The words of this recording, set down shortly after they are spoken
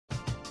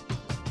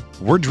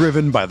We're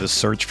driven by the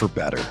search for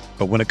better.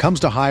 But when it comes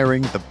to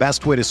hiring, the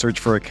best way to search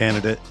for a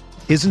candidate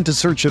isn't to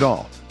search at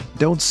all.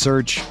 Don't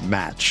search,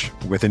 match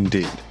with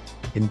Indeed.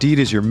 Indeed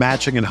is your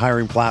matching and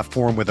hiring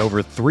platform with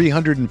over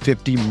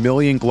 350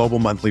 million global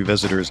monthly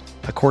visitors,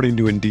 according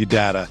to Indeed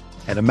data,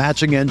 and a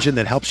matching engine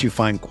that helps you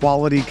find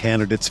quality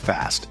candidates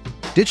fast.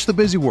 Ditch the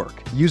busy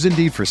work. Use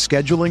Indeed for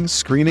scheduling,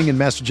 screening, and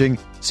messaging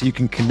so you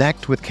can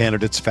connect with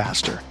candidates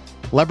faster.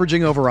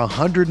 Leveraging over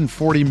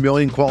 140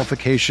 million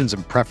qualifications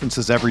and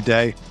preferences every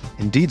day,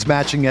 Indeed's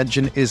matching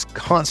engine is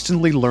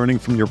constantly learning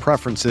from your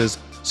preferences,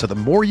 so the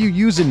more you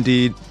use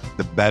Indeed,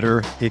 the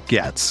better it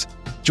gets.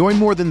 Join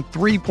more than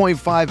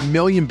 3.5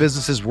 million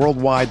businesses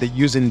worldwide that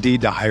use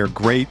Indeed to hire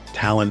great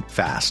talent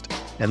fast.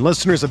 And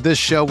listeners of this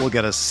show will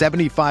get a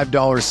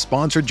 $75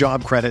 sponsored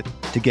job credit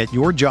to get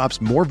your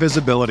jobs more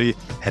visibility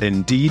at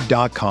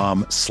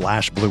Indeed.com/Blue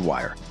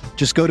Wire.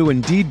 Just go to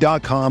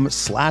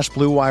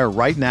Indeed.com/Blue Wire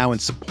right now and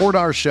support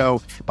our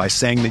show by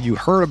saying that you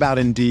heard about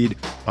Indeed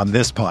on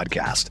this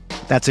podcast.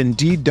 That's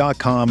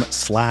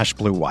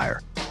Indeed.com/Blue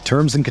Wire.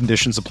 Terms and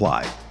conditions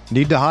apply.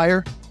 Need to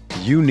hire?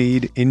 You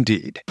need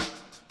Indeed.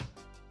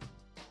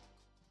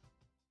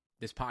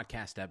 This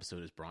podcast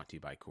episode is brought to you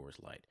by Coors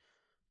Light.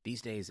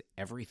 These days,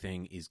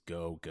 everything is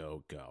go,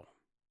 go, go.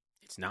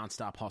 It's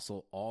nonstop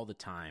hustle all the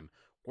time.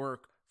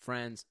 Work,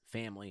 friends,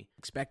 family,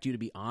 expect you to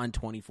be on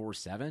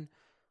 24/7.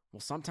 Well,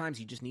 sometimes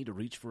you just need to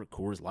reach for a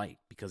Coors Light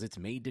because it's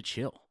made to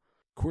chill.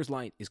 Coors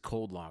Light is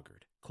cold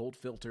lagered, cold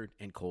filtered,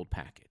 and cold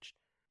packaged.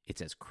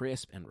 It's as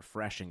crisp and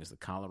refreshing as the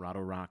Colorado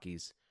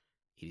Rockies.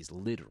 It is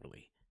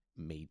literally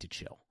made to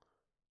chill.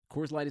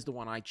 Coors Light is the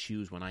one I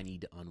choose when I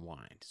need to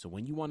unwind. So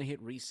when you want to hit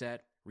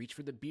reset, reach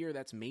for the beer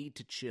that's made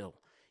to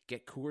chill.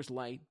 Get Coors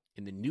Light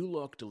in the new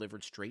look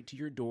delivered straight to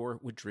your door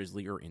with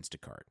Drizzly or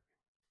Instacart.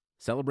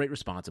 Celebrate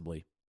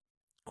responsibly.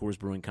 Coors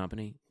Brewing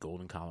Company,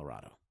 Golden,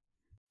 Colorado.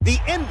 The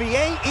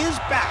NBA is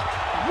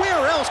back.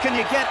 Where else can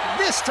you get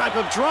this type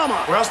of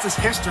drama? Where else does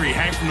history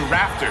hang from the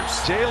rafters?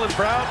 Jaylen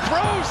Brown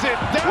throws it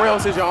down. Where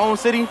else is your own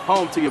city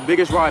home to your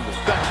biggest rival?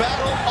 The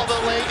battle of the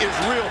lane is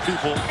real,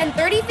 people. And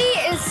 30 feet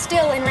is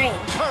still in range.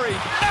 Curry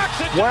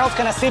knocks it down. Where else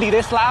can a city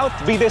this loud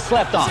be this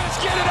slept on?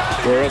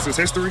 Where else is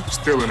history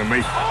still in the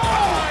making?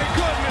 Oh, my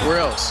goodness. Where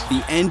else?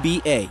 The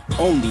NBA,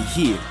 only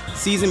here.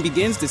 Season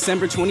begins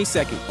December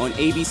 22nd on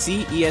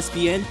ABC,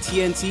 ESPN,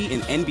 TNT,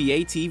 and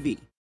NBA TV.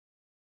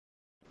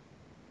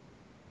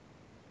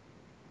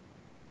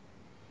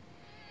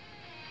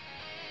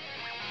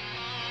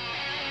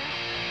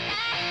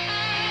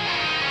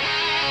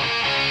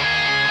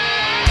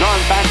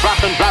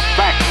 Drops and drops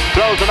back,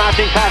 throws an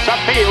arching pass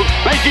upfield.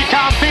 Reggie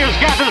Tom Fields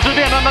gathers it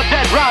in on a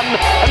dead run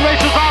and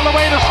races all the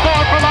way to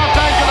score for Los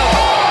Angeles.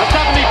 A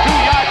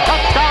 72-yard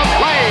touchdown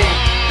play.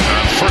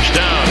 First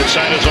down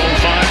inside his own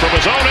 5 from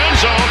his own end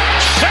zone.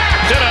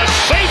 Sacked and a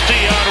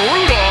safety on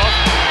Rudolph.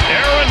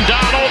 Aaron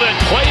Donald and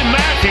Clay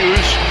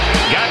Matthews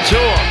got to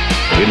him.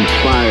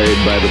 Inspired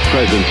by the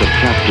presence of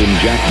Captain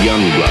Jack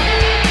Youngblood,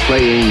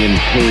 playing in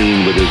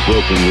pain with his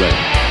broken leg.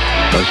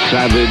 A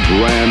savage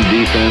Ram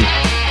defense.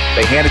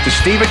 They hand it to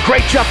Steven.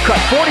 Great jump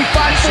cut. 45.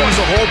 Sees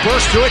a hole,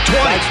 burst through it. 20.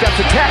 Steps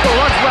a tackle,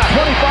 runs left.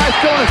 25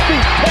 still on his feet.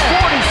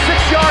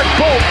 46-yard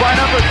goal by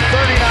number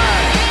 39.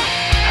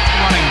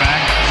 Running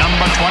back,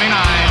 number 29,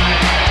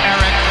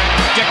 Eric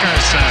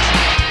Dickerson.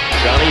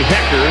 Johnny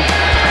Hecker,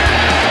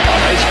 a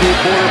high school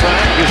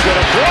quarterback, is going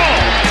to throw.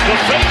 The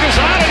fake is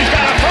on, and he's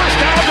got a first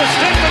down to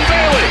Stephen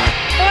Bailey.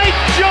 Mike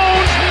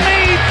Jones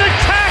made the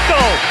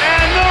tackle,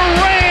 and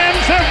the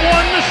Rams have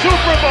won the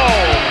Super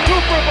Bowl.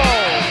 Super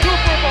Bowl.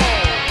 Super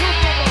Bowl.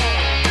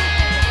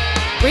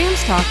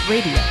 Rams Talk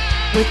Radio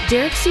with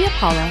Derek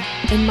Ciapala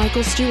and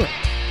Michael Stewart.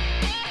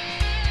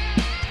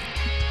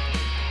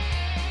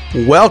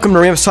 Welcome to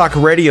Rams Talk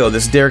Radio.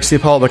 This is Derek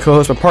Ciapala, my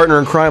co-host, my partner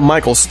in crime,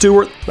 Michael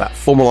Stewart, that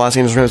former Los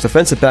Angeles Rams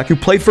defensive back who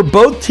played for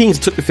both teams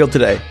took the field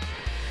today.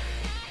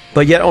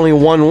 But yet only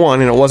 1-1,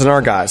 and it wasn't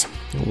our guys.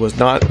 It was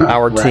not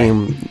our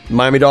team.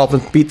 Miami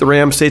Dolphins beat the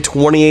Rams, say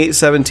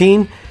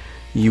 28-17.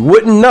 You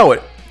wouldn't know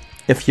it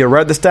if you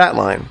read the stat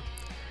line.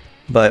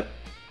 But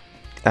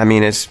I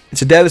mean, it's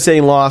a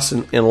devastating loss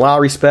in a lot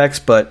of respects,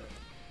 but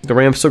the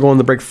Rams still going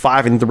to break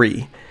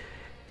 5-3. I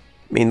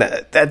mean,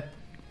 that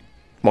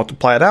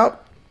multiply it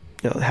out,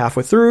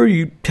 halfway through,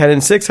 you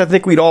 10-6. I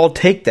think we'd all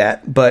take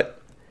that,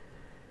 but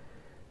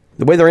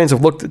the way the Rams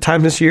have looked at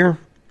times this year,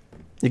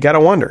 you got to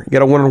wonder. You got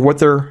to wonder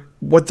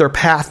what their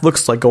path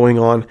looks like going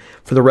on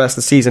for the rest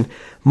of the season.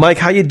 Mike,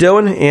 how you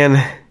doing,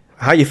 and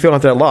how you feeling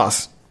after that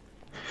loss?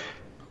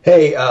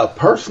 Hey,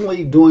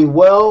 personally doing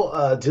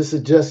well. Just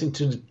adjusting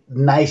to the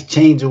nice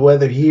change of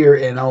weather here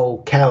in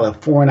old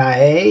California.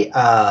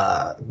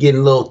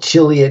 Getting a little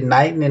chilly at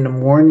night and in the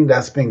morning.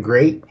 That's been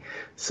great.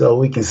 So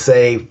we can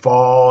say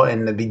fall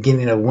and the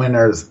beginning of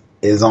winter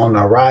is on the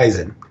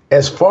horizon.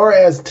 As far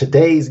as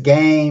today's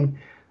game,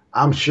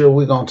 I'm sure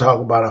we're going to talk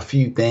about a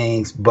few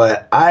things,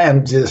 but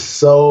I'm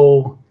just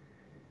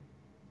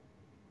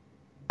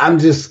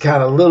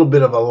kind of a little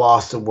bit of a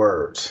loss of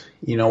words.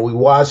 We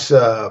watched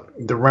the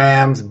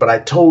Rams, but I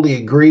totally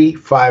agree,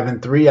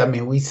 5-3. I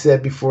mean, we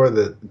said before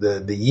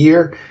the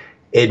year,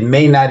 it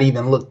may not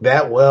even look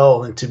that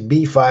well. And to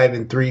be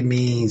 5-3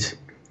 means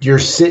you're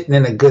sitting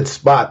in a good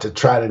spot to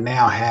try to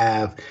now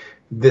have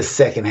this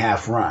second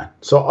half run.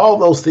 So all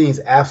those things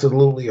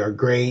absolutely are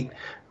great.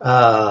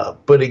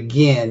 But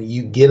again,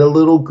 you get a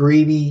little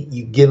greedy,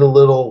 you get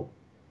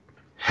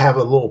have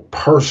a little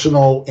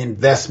personal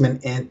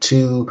investment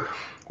into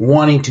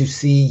wanting to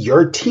see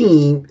your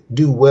team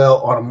do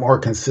well on a more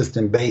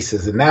consistent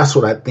basis. And that's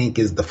what I think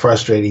is the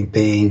frustrating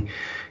thing.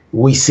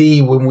 We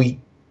see when we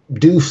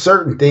do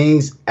certain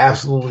things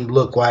absolutely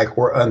look like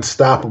we're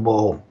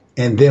unstoppable.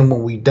 And then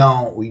when we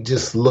don't, we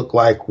just look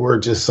like we're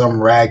just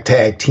some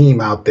ragtag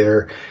team out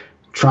there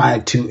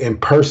trying to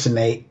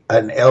impersonate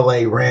an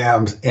LA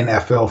Rams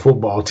NFL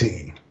football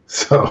team.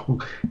 So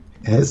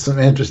it's some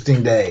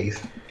interesting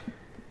days.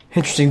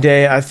 Interesting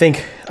day.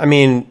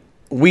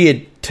 We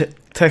had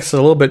texted a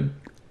little bit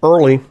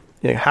early,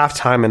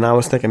 halftime, and I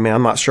was thinking, man,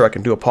 I'm not sure I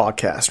can do a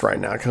podcast right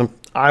now because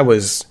I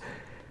was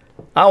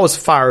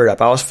fired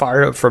up. I was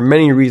fired up for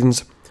many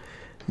reasons.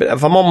 But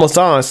if I'm almost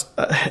honest,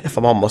 I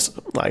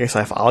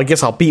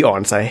guess I'll be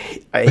honest. I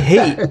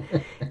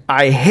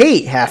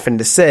hate having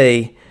to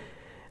say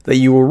that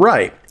you were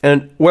right.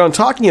 And what I'm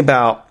talking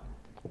about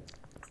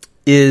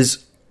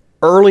is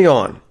early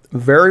on,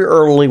 very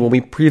early when we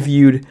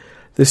previewed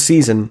the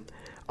season,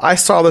 I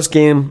saw this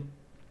game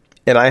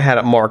and I had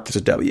it marked as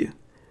a W.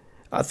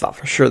 I thought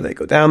for sure they'd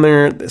go down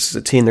there. This is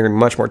a team they're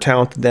much more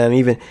talented than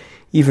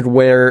even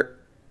where,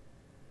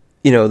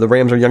 the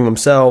Rams are young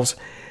themselves.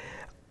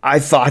 I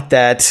thought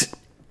that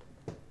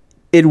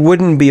it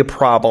wouldn't be a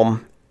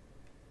problem.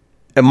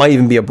 It might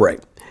even be a break.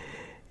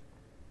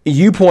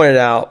 You pointed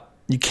out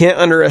you can't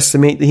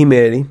underestimate the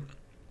humidity.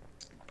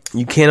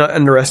 You cannot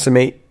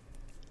underestimate,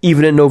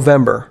 even in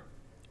November,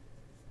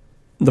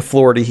 the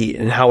Florida heat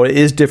and how it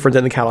is different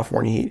than the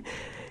California heat.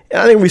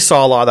 And I think we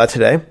saw a lot of that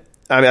today.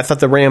 I thought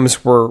the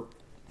Rams were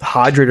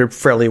hydrated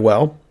fairly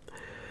well,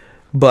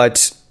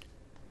 but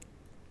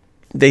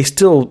they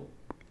still,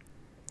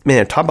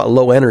 talk about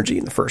low energy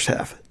in the first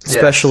half,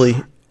 especially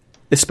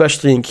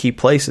in key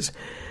places.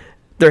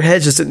 Their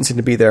heads just didn't seem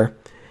to be there.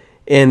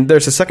 And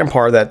there's a second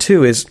part of that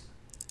too, is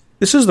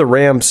this is the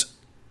Rams'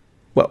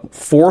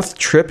 fourth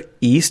trip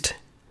east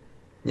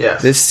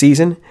this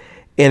season.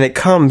 And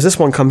this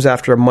one comes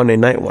after a Monday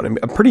night one,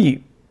 a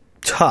pretty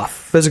tough,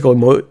 physical,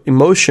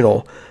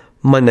 emotional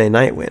Monday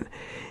night win.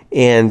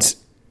 And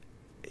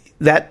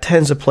that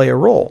tends to play a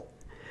role.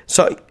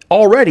 So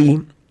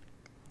already,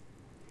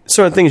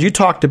 some of the things you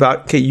talked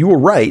about, okay, you were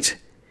right.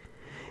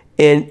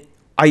 And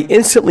I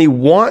instantly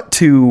want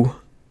to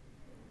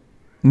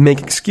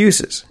make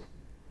excuses.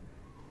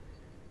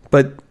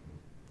 But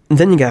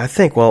then you got to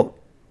think, well,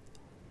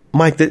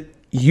 Mike, that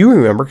you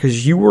remember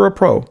because you were a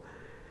pro.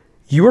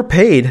 You were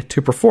paid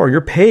to perform.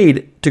 You're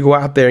paid to go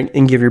out there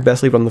and give your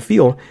best leave on the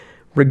field,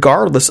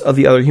 regardless of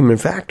the other human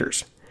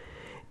factors.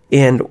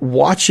 And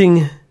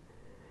watching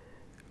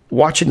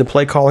the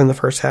play calling in the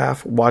first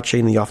half,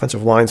 watching the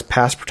offensive line's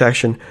pass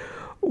protection,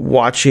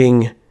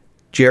 watching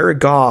Jared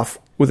Goff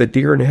with a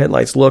deer in the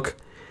headlights look,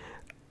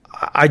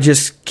 I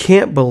just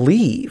can't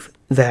believe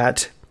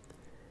that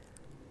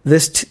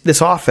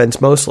this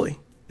offense, mostly,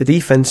 the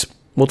defense,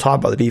 we'll talk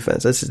about the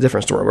defense. This is a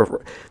different story.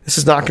 This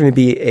is not going to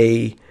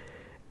be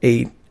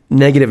a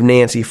negative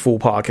Nancy full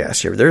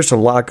podcast here. There's a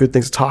lot of good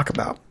things to talk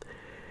about.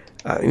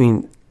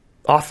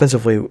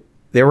 Offensively,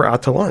 they were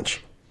out to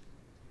lunch.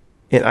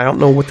 And I don't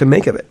know what to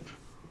make of it.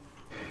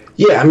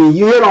 Yeah,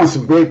 you hit on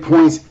some great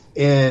points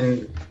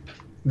in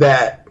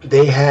that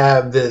they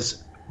have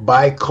this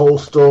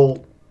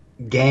bi-coastal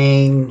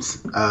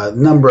games,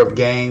 number of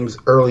games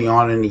early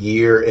on in the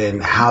year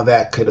and how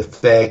that could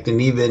affect,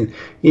 and even,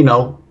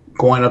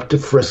 going up to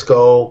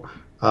Frisco,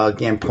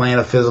 again, playing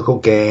a physical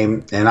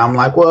game. And I'm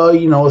like, well,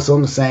 it's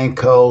on the same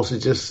coast.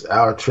 It's just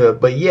our trip.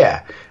 But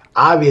yeah,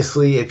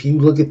 obviously, if you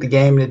look at the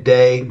game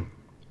today,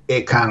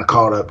 it kind of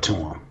caught up to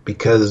them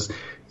because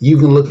you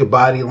can look at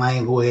body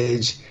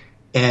language.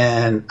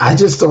 And I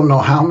just don't know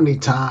how many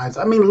times.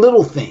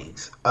 Little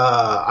things.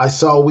 I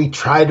saw we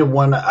tried to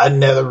run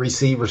another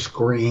receiver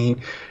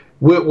screen.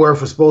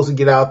 Whitworth was supposed to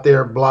get out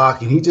there and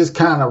block, and he just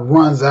kind of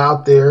runs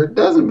out there.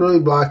 Doesn't really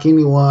block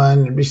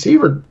anyone. The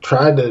receiver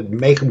tried to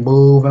make a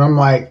move, and I'm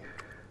like,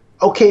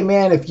 okay,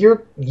 man, if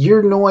you're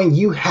knowing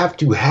you have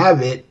to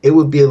have it, it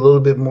would be a little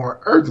bit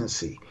more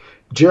urgency.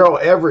 Gerald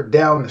Everett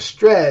down the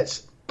stretch,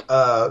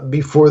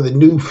 before the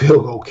new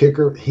field goal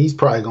kicker, he's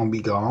probably going to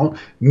be gone,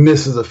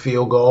 misses a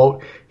field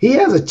goal. He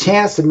has a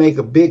chance to make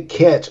a big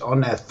catch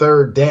on that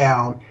third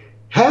down,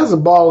 has the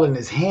ball in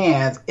his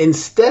hands.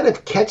 Instead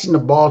of catching the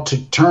ball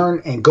to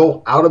turn and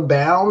go out of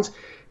bounds,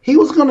 he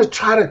was going to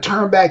try to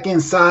turn back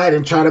inside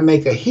and try to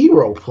make a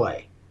hero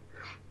play.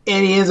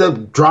 And he ends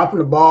up dropping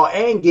the ball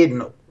and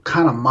getting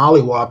kind of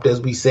mollywopped,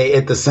 as we say,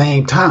 at the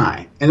same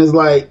time. And it's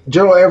like,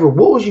 Gerald Everett,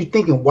 what was you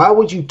thinking? Why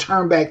would you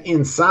turn back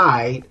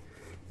inside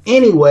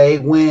anyway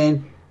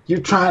when you're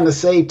trying to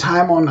save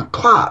time on the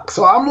clock?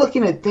 So I'm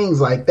looking at things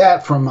like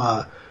that from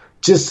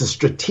just a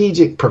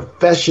strategic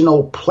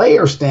professional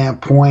player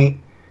standpoint,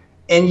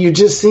 And you're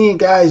just seeing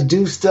guys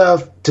do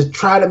stuff to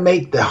try to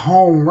make the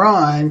home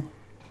run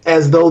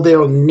as though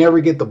they'll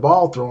never get the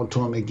ball thrown to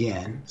them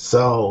again.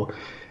 So,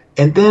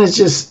 and then it's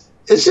just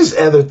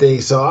other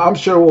things. So I'm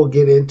sure we'll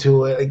get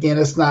into it.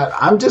 Again,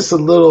 I'm just a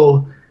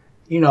little,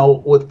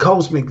 with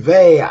Coach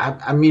McVay,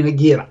 I mean,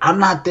 again, I'm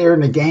not there in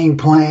the game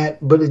plan,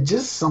 but it's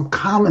just some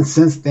common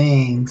sense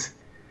things.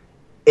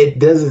 It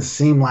doesn't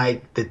seem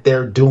like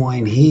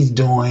that he's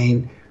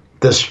doing,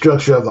 the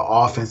structure of the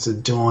offense is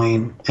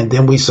doing. And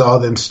then we saw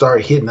them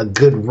start hitting a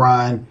good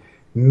run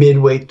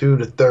midway through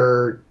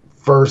the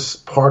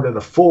first part of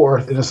the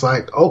fourth. And it's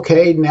like,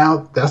 okay,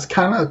 now that's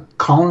kind of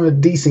calling a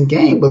decent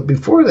game. But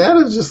before that,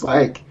 it's just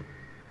like,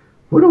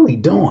 what are we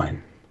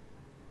doing?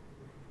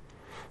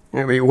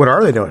 I mean, what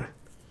are they doing?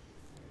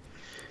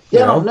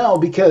 Yeah, I don't know,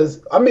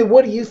 because, I mean,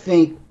 what do you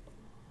think?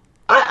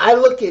 I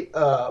look at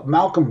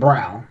Malcolm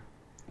Brown,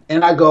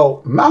 and I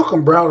go,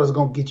 Malcolm Brown is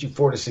going to get you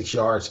 4 to 6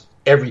 yards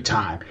every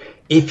time.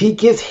 If he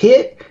gets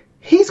hit,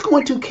 he's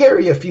going to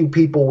carry a few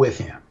people with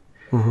him.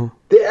 Mm-hmm.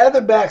 The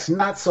other backs,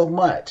 not so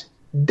much.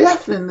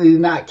 Definitely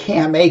not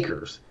Cam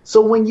Akers.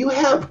 So when you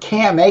have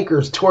Cam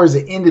Akers towards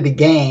the end of the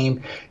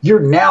game,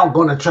 you're now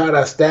going to try to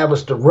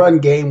establish the run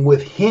game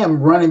with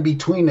him running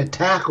between the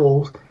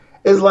tackles.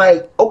 It's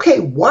like, okay,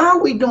 why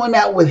are we doing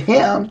that with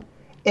him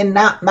and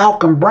not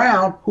Malcolm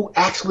Brown, who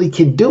actually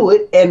can do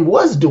it and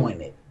was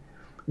doing it?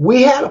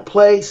 We had a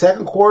play,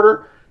 second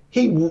quarter,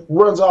 he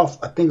runs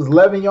off, I think it's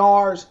 11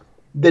 yards.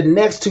 The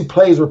next 2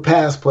 plays were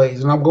pass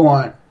plays, and I'm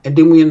going, and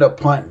then we end up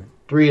punting,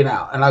 3 and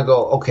out. And I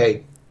go,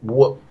 okay,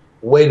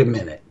 wait a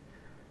minute.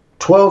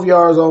 12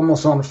 yards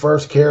almost on the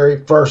first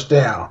carry, first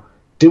down.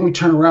 Then we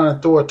turn around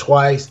and throw it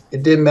twice.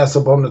 It didn't mess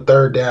up on the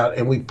third down,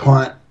 and we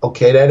punt.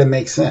 Okay, that didn't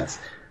make sense.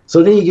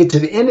 So then you get to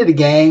the end of the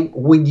game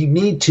when you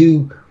need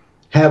to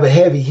have a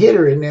heavy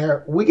hitter in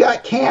there. We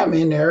got Cam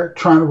in there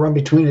trying to run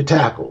between the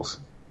tackles.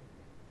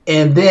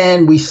 And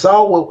then we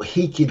saw what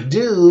he could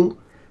do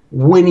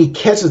when he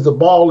catches the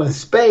ball in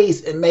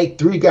space and make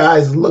 3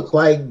 guys look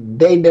like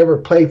they never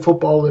played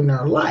football in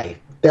their life.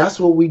 That's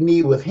what we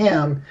need with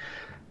him.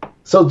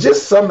 So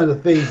just some of the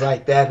things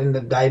like that and the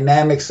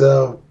dynamics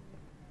of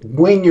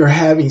when you're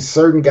having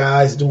certain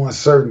guys doing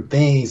certain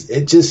things,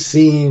 it just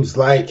seems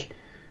like,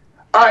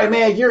 all right,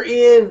 man, you're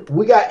in.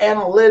 We got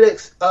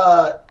analytics.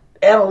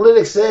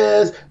 Analytics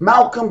says,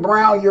 Malcolm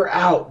Brown, you're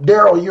out.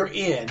 Daryl, you're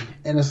in.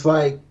 And it's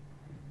like,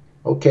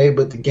 okay,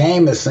 but the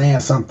game is saying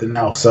something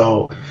else.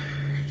 So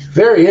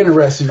very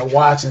interesting to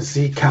watch and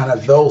see kind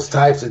of those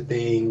types of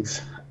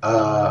things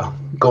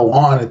go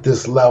on at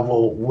this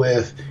level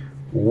with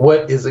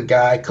what is a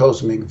guy, Coach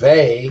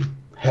McVay,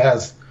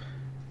 has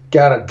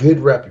got a good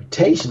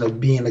reputation of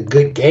being a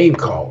good game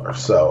caller.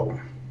 So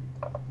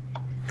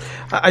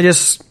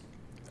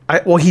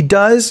well, he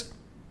does,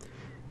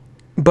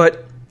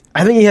 but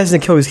I think he has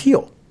an Achilles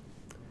heel.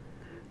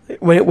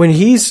 When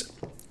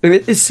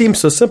it seems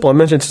so simple. I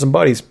mentioned to some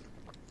buddies,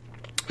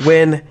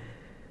 when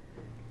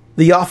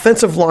the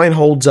offensive line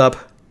holds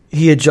up,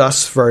 he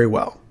adjusts very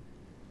well.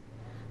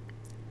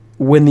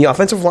 When the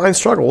offensive line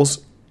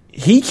struggles,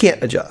 he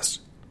can't adjust.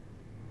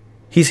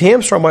 He's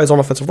hamstrung by his own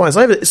offensive line.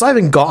 It's not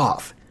even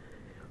Goff.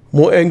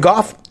 And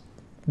Goff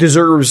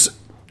deserves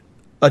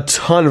a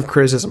ton of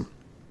criticism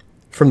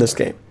from this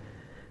game.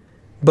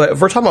 But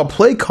if we're talking about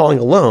play calling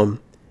alone,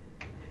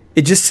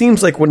 it just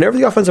seems like whenever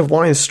the offensive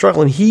line is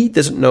struggling, he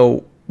doesn't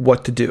know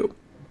what to do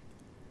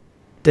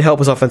to help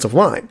his offensive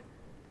line.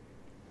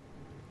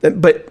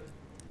 But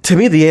to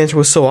me, the answer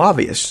was so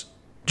obvious.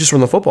 Just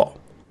run the football.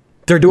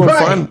 They're doing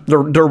fine. They're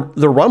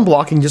run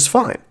blocking just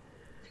fine.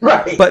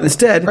 Right. But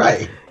instead,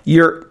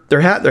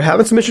 they're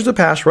having some issues with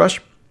pass rush.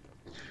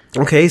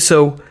 Okay,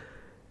 so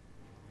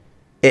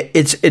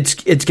it's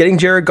getting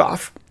Jared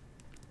Goff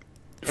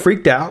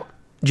freaked out.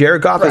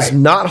 Jared Goff is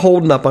not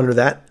holding up under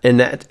that, and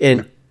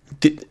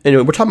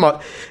we're talking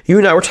about, you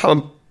and I were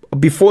talking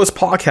before this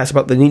podcast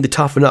about the need to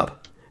toughen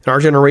up. And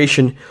our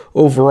generation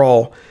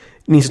overall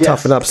needs to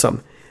toughen up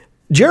some.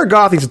 Jared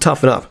Goff needs to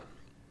toughen up.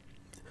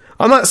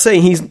 I'm not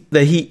saying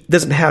that he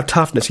doesn't have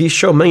toughness. He's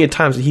shown many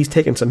times that he's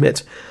taken some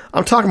hits.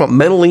 I'm talking about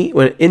mentally,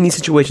 when in these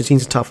situations, he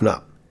needs to toughen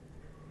up.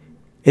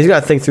 He's got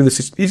to think through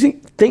this.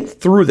 Think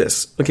through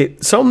this. Okay,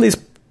 some of these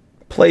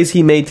plays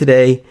he made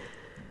today,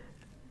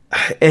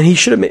 and he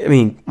should have made, I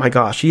mean, my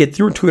gosh, he had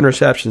threw 2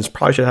 interceptions,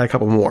 probably should have had a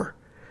couple more.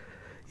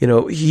 You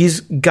know,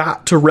 he's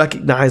got to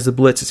recognize the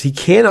blitzes. He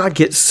cannot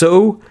get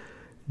so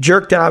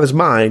jerked out of his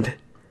mind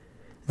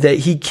that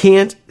he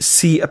can't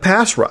see a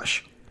pass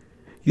rush.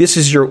 This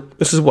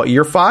is what,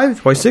 year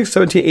 5, 26,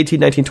 17, 18,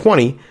 19,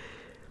 20.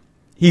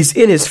 He's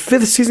in his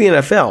 5th season in the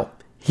NFL.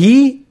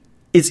 He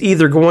is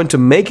either going to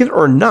make it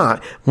or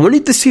not. When he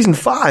gets to season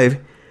 5,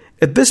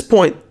 at this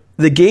point,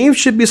 the game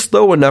should be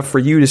slow enough for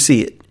you to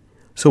see it.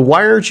 So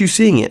why aren't you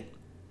seeing it?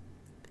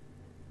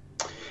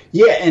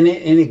 Yeah, and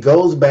it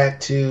goes back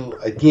to,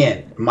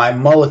 again, my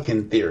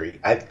Mulligan theory.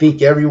 I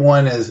think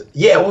everyone is,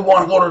 we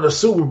want to go to the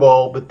Super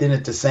Bowl, but then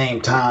at the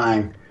same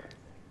time,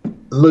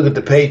 look at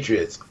the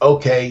Patriots.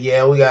 Okay,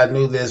 we got to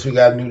do this, we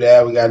got to do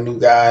that, we got new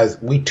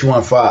guys. We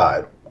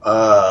 2-5.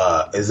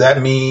 Does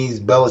that mean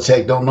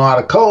Belichick don't know how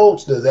to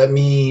coach? Does that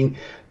mean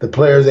the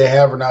players they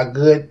have are not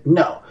good?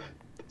 No.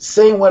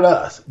 Same with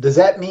us. Does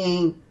that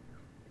mean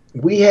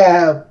we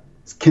have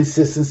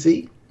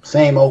consistency?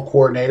 Same old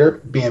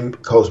coordinator being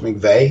Coach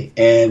McVay,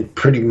 and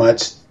pretty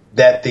much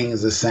that thing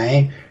is the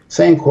same.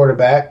 Same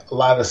quarterback, a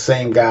lot of the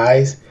same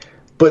guys.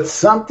 But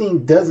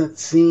something doesn't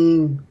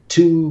seem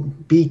to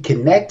be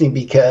connecting,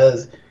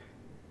 because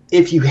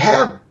if you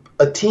have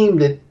a team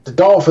that the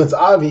Dolphins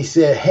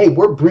obviously said, hey,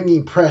 we're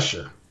bringing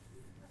pressure.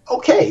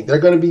 Okay, they're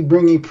going to be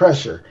bringing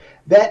pressure.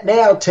 That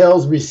now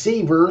tells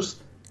receivers,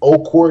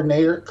 old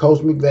coordinator, Coach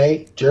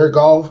McVay, Jared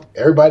Goff,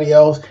 everybody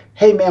else,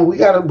 hey, man, we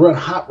got to run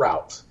hot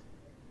routes.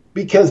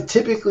 Because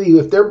typically,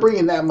 if they're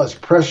bringing that much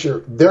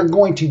pressure, they're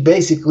going to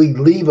basically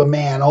leave a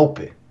man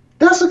open.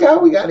 That's the guy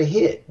we got to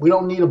hit. We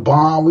don't need a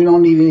bomb. We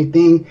don't need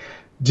anything.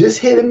 Just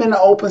hit him in the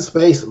open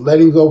space,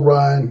 let him go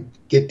run,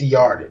 get the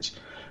yardage.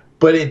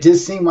 But it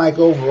just seemed like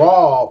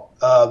overall,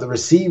 the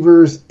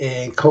receivers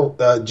and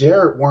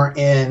Jared weren't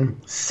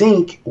in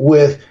sync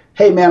with,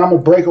 hey, man, I'm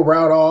going to break a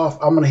route off.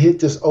 I'm going to hit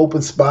this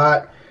open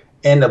spot.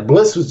 And the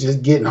blitz was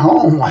just getting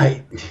home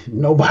like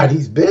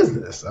nobody's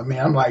business. I mean,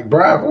 I'm like,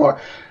 Brian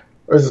Moore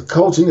is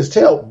coaching his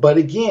tail. But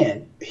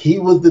again, he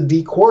was the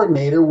D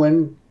coordinator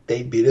when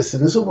they beat us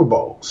in the Super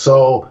Bowl.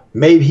 So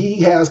maybe he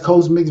has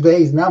Coach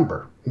McVay's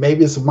number.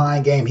 Maybe it's a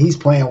mind game he's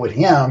playing with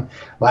him.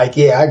 Like,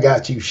 yeah, I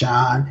got you,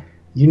 Sean.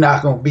 You're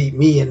not going to beat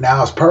me, and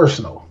now it's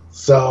personal.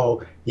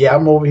 So, yeah,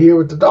 I'm over here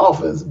with the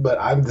Dolphins, but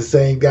I'm the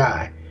same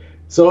guy.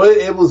 So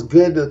it was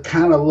good to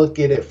kind of look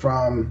at it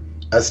from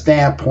a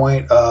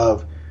standpoint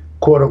of,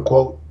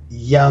 quote-unquote,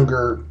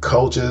 younger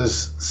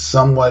coaches,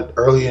 somewhat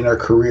early in their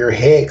career,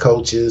 head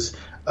coaches,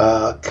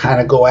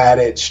 kind of go at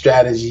it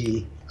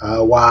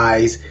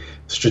strategy-wise,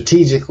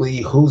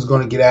 strategically, who's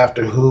going to get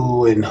after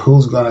who and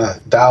who's going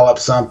to dial up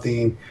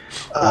something.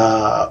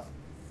 But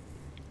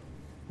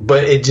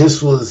it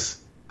just was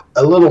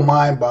a little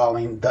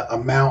mind-boggling, the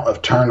amount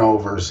of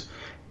turnovers.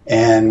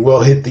 And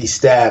we'll hit these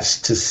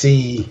stats to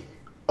see,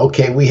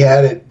 okay, we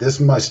had it this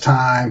much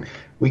time,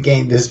 we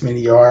gained this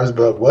many yards,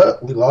 but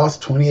what? We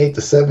lost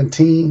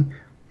 28-17?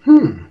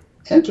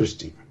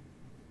 Interesting.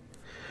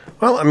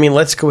 Well, I mean,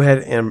 let's go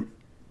ahead and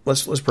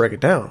let's break it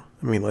down.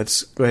 I mean,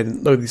 let's go ahead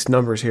and look at these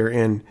numbers here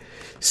and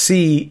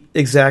see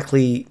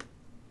exactly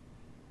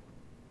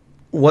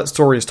what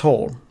story is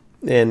told.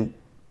 And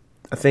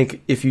I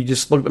think if you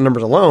just look at the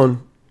numbers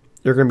alone,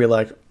 you're going to be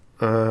like,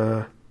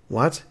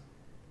 what?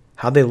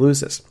 How'd they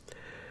lose this?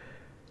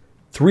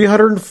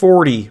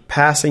 340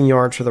 passing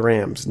yards for the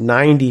Rams,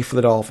 90 for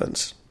the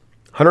Dolphins.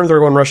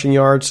 131 rushing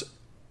yards,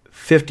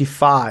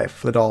 55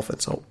 for the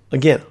Dolphins. So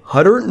again,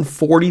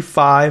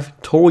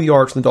 145 total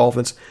yards from the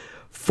Dolphins,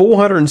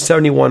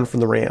 471 from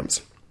the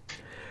Rams.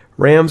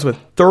 Rams with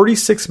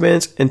 36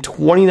 minutes and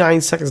 29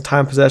 seconds of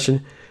time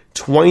possession,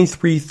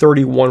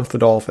 23-31 for the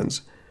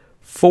Dolphins.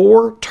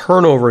 4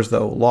 turnovers,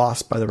 though,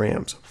 lost by the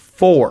Rams.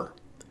 4.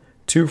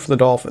 2 for the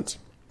Dolphins.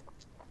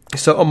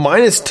 So a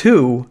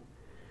 -2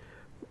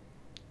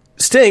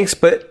 stinks,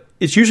 but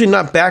it's usually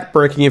not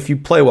backbreaking if you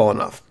play well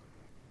enough.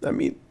 I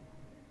mean,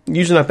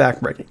 usually not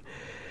backbreaking.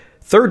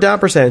 Third down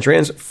percentage,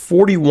 Rams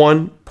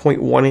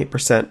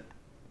 41.18%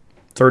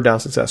 third down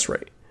success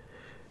rate.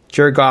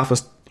 Jared Goff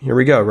was, here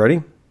we go,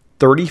 ready?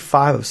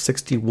 35 of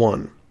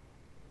 61.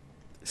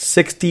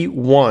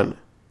 61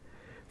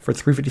 for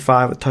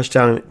 355, a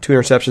touchdown, 2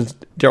 interceptions.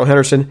 Darrell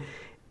Henderson,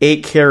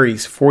 8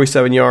 carries,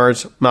 47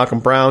 yards. Malcolm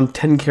Brown,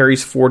 10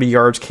 carries, 40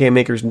 yards. Cam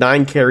Akers,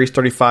 9 carries,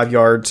 35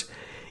 yards.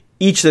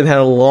 Each of them had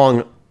a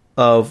long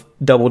of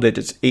double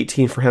digits.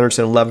 18 for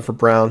Henderson, 11 for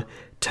Brown,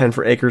 10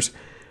 for Akers.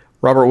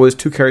 Robert Woods,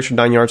 2 carries for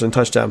 9 yards and a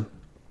touchdown.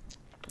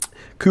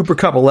 Cooper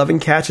Kupp, 11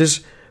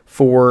 catches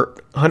for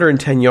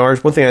 110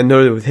 yards. One thing I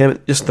noted with him,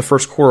 just in the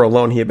first quarter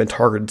alone, he had been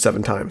targeted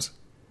 7 times.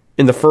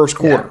 In the first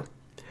quarter. Yeah.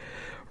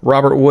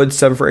 Robert Woods,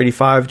 7 for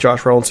 85.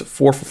 Josh Reynolds,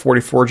 4 for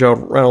 44.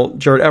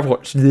 Gerald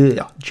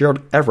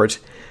Everett,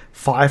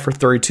 5 for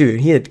 32.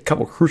 He had a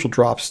couple crucial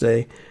drops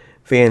today.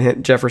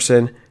 Van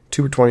Jefferson,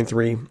 2 for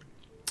 23.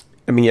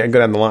 I mean, yeah, go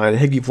down the line.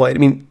 Higbee played. I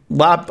mean, a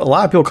lot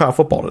of people caught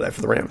football today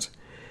for the Rams.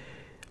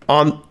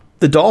 On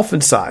the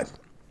Dolphins side,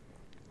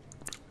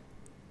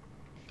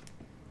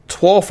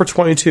 12 for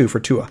 22 for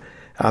Tua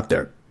out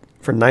there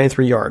for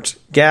 93 yards.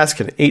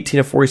 Gaskin,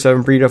 18 of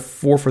 47. Breida,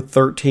 4 for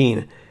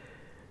 13.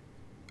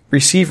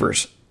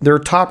 Receivers, their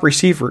top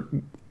receiver,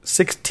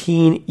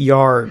 16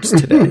 yards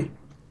today.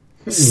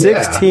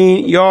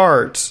 16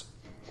 yards.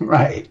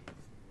 Right.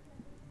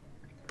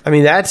 I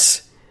mean,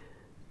 that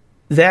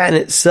in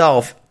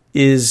itself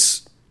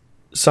is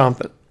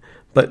something.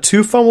 But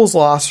 2 fumbles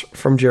lost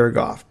from Jared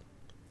Goff.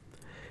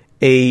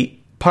 A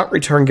punt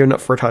return given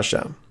up for a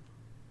touchdown.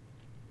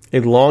 A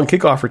long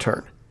kickoff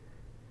return.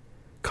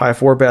 Kai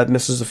Forbath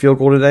misses a field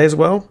goal today as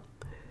well.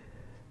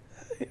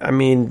 I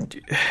mean,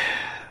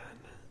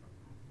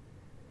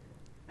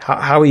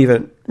 how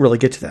even really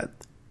get to that?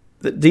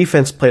 The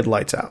defense played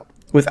lights out.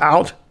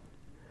 Without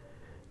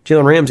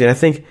Jalen Ramsey, and I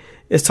think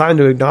it's time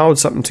to acknowledge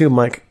something too,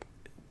 Mike.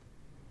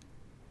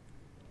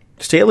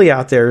 Staley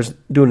out there is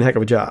doing a heck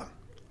of a job.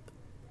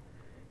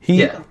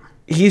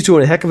 He's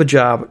doing a heck of a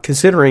job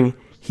considering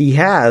he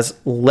has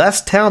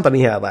less talent than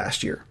he had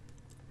last year.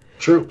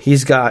 True.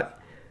 He's got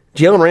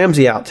Jalen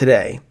Ramsey out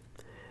today.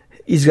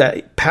 He's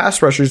got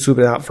pass rushers who've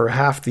been out for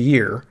half the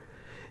year.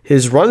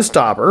 His run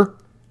stopper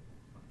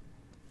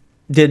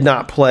did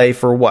not play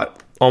for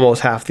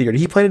almost half the year.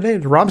 Did he play today?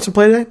 Did Robinson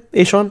play today?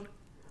 Ashawn?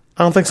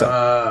 I don't think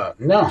so.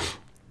 No.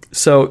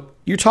 So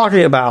you're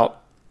talking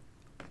about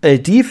a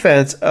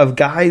defense of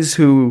guys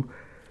who,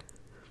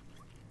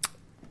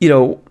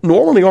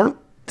 normally aren't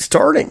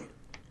starting.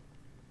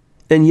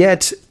 And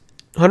yet,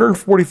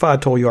 145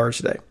 total yards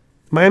today.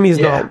 Miami's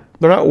they're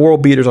not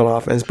world beaters on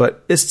offense,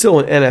 but it's still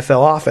an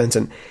NFL offense.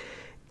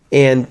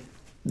 And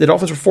the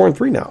Dolphins are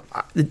 4-3 now.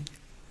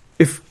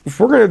 If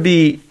we're going to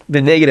be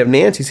the negative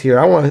Nancy's here,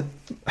 I want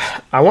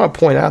to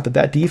point out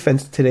that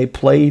defense today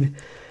played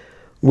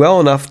well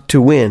enough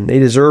to win. They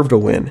deserve to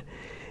win.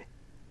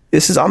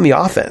 This is on the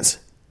offense.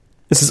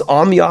 This is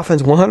on the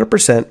offense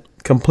 100%,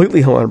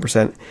 completely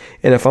 100%.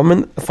 And if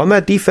I'm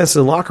that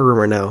defensive locker room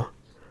right now,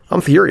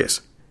 I'm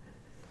furious.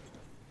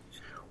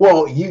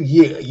 Well,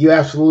 you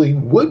absolutely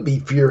would be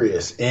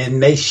furious,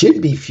 and they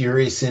should be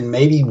furious, and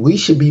maybe we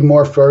should be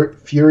more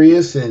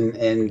furious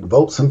and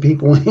vote some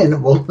people in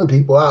and vote some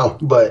people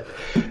out. But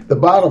the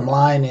bottom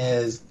line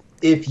is,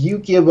 if you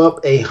give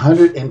up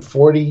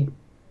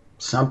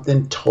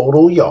 140-something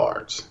total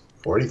yards,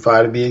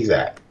 45 to be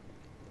exact,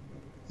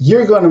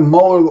 you're going to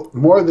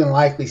more than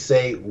likely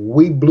say,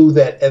 we blew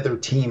that other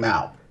team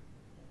out.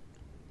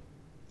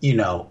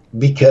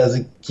 Because,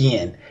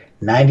 again,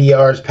 90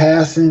 yards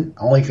passing,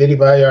 only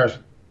 55 yards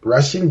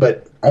rushing,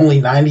 but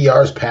only 90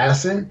 yards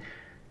passing.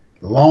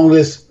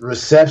 Longest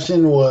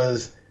reception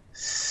was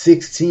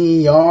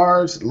 16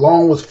 yards.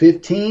 Long was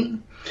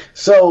 15.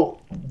 So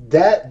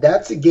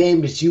that's a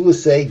game that you would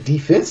say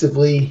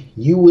defensively,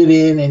 you went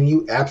in and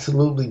you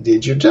absolutely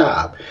did your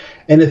job.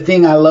 And the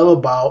thing I love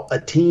about a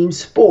team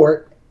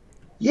sport,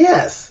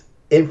 yes,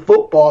 in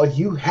football,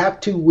 you have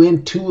to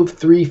win 2 of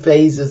 3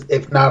 phases,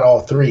 if not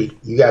all 3.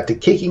 You got the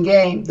kicking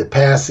game, the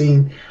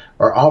passing,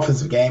 or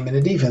offensive game, and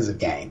the defensive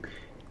game.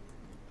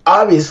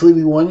 Obviously,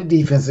 we won the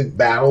defensive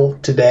battle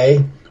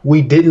today.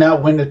 We did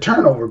not win the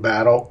turnover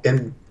battle,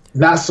 and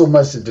not so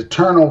much that the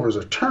turnovers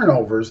are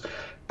turnovers,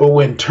 but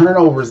when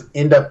turnovers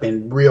end up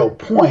in real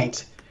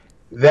points,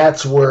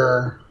 that's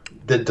where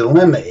the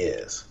dilemma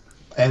is.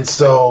 And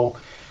so,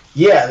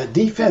 the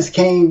defense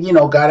came,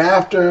 got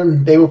after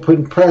him. They were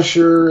putting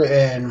pressure,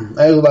 and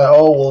they were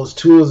like, it's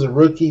Tua's a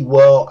rookie.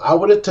 Well, I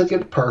would have took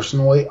it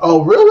personally.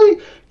 Oh,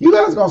 really? You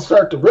guys going to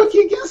start the rookie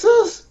against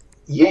us?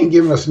 You ain't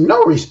giving us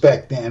no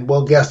respect then.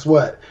 Well, guess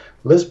what?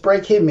 Let's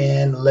break him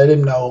in, let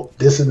him know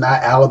this is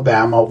not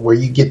Alabama where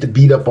you get to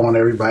beat up on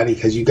everybody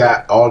because you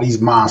got all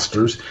these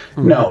monsters.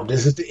 Mm-hmm. No,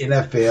 this is the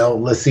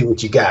NFL. Let's see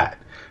what you got.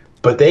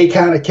 But they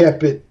kind of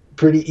kept it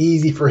pretty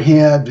easy for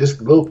him,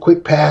 just a little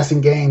quick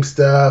passing game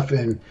stuff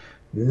and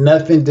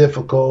nothing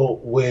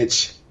difficult,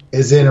 which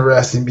is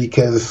interesting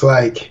because it's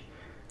like,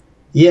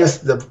 yes,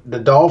 the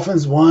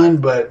Dolphins won,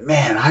 but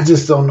man, I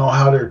just don't know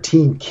how their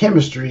team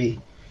chemistry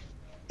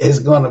is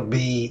going to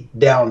be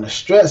down the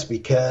stretch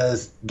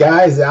because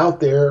guys out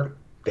there,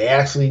 they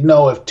actually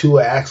know if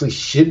Tua actually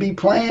should be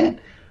playing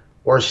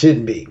or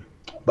shouldn't be.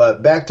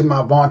 But back to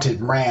my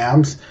vaunted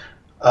Rams,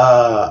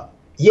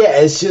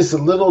 it's just a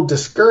little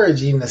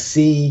discouraging to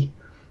see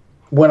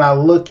when I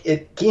look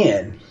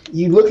attend.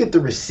 You look at the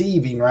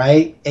receiving,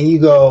 right, and you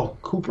go,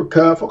 Cooper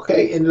Kupp,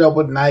 okay, ended up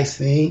with a nice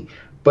thing.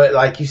 But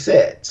like you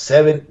said,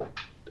 7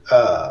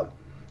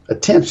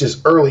 attempts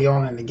just early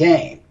on in the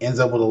game, ends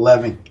up with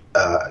 11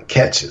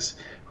 catches.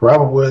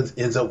 Robert Woods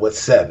ends up with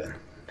 7.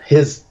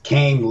 His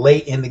came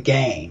late in the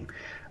game.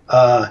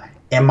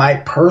 In my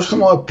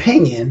personal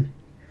opinion,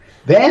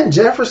 Van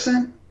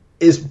Jefferson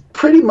is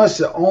pretty much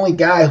the only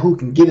guy who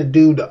can get a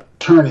dude to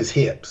turn his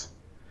hips.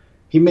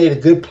 He made a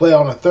good play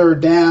on a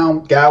 3rd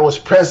down. Guy was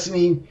pressing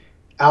him.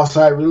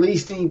 Outside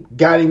released him,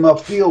 got him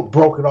upfield,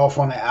 broke it off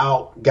on the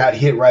out, got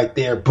hit right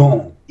there,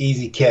 boom,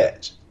 easy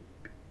catch.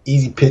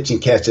 Easy pitch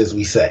and catch, as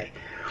we say.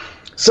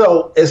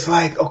 So it's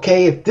like,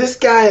 okay, if this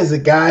guy is a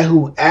guy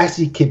who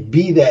actually could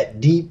be that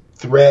deep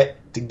threat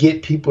to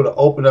get people to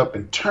open up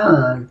and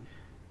turn,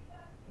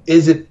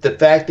 is it the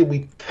fact that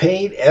we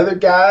paid other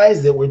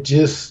guys that were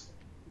just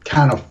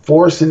kind of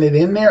forcing it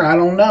in there? I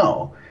don't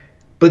know.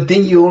 But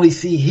then you only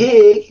see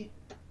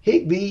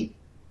Higbee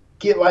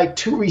get like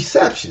 2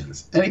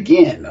 receptions. And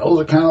again, those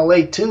are kind of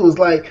late too. It's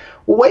like,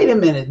 well, wait a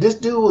minute. This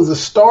dude was a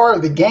star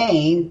of the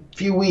game a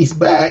few weeks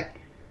back.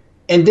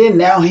 And then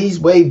now he's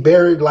way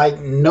buried, like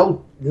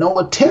no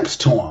attempts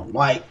to him.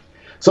 Like,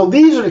 so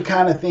these are the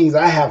kind of things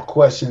I have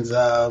questions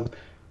of.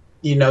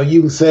 You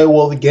can say,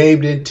 well, the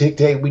game didn't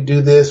dictate we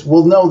do this.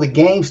 Well, no, the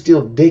game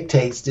still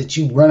dictates that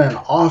you run an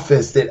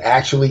offense that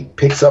actually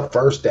picks up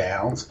first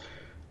downs,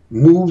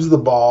 moves the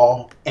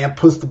ball, and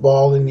puts the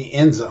ball in the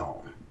end zone.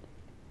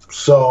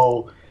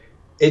 So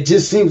it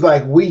just seems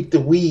like week to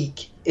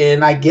week,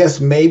 and I guess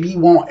maybe you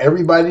want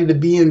everybody to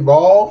be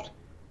involved,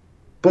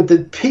 But the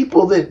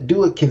people that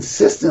do it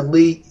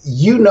consistently,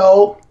 you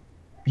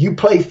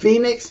play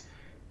Phoenix,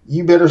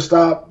 you better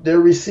stop their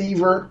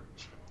receiver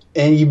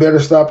and you better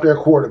stop their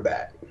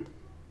quarterback.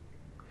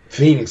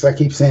 Phoenix, I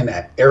keep saying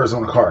that.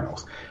 Arizona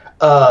Cardinals.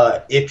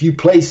 If you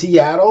play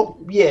Seattle,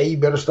 you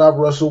better stop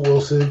Russell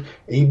Wilson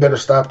and you better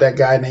stop that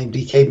guy named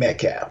DK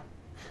Metcalf.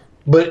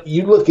 But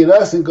you look at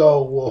us and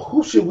go, well,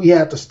 who should we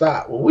have to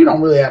stop? Well, we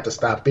don't really have to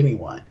stop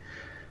anyone.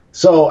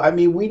 So, I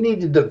mean, we need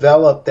to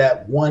develop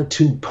that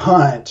 1-2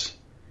 punch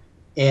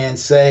and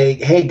say,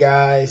 hey,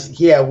 guys,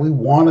 we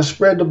want to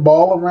spread the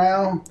ball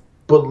around,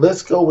 but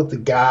let's go with the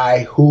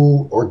guys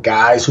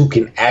who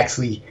can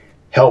actually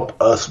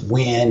help us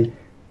win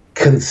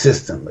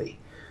consistently.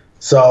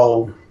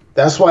 So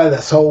that's why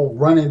this whole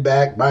running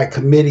back by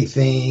committee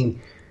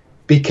thing,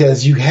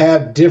 because you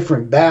have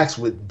different backs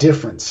with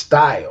different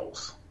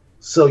styles.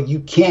 So you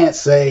can't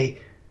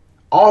say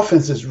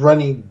offense is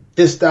running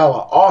this style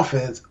of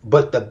offense,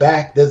 but the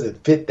back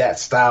doesn't fit that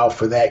style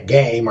for that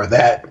game or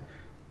that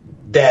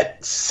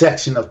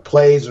section of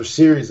plays or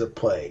series of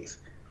plays.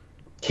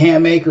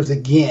 Cam Akers,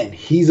 again,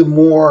 he's a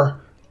more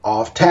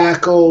off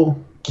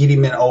tackle, get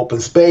him in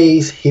open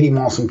space, hit him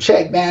on some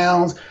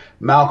checkdowns.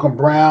 Malcolm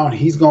Brown,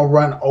 he's going to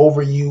run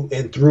over you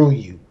and through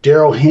you.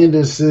 Darrell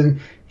Henderson,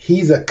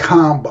 he's a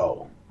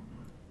combo.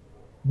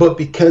 But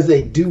because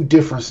they do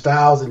different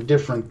styles and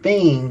different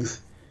things,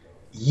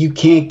 you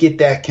can't get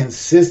that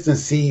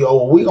consistency.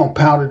 Oh, we're going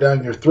to pound it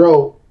down your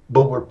throat,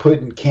 but we're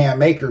putting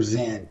Cam Akers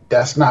in.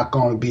 That's not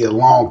going to be a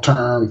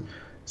long-term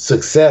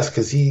success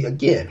because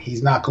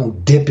he's not going to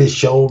dip his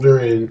shoulder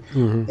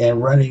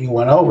and run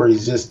anyone over.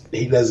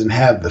 He doesn't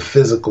have the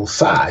physical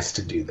size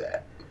to do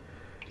that.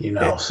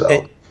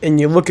 And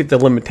you look at the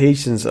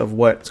limitations of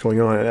what's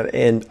going on,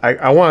 and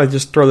I want to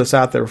just throw this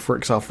out there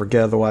because I'll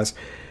forget otherwise.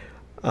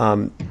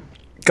 A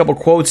couple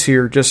quotes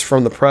here just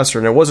from the presser,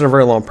 and it wasn't a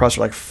very long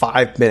presser, like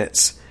 5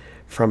 minutes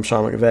from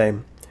Sean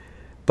McVay.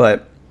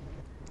 But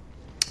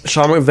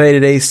Sean McVay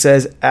today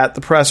says at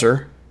the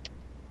presser,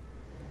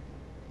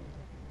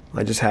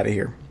 I just had it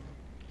here.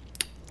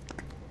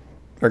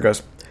 There it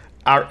goes.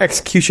 Our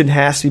execution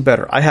has to be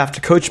better. I have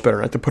to coach better.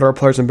 I have to put our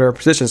players in better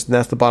positions, and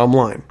that's the bottom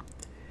line.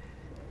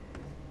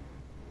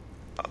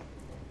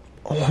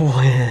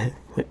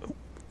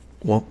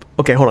 Well,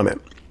 okay, hold on a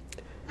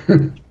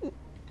minute.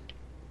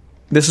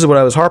 This is what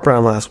I was harping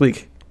on last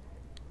week.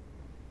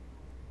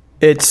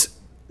 It's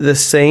the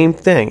same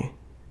thing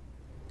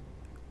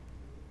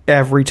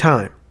every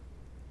time.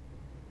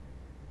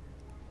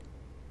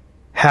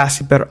 Has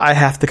to be better. I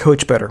have to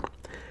coach better.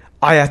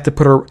 I have to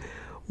put her.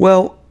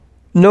 Well,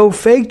 no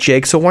fake,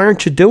 Jake. So why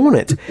aren't you doing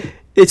it?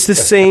 It's the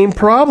same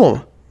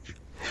problem,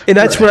 and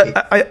that's right.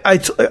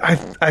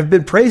 What I've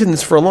been praising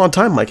this for a long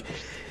time. Like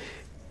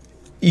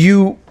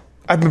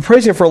I've been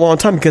praising him for a long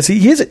time because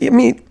he is. I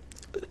mean,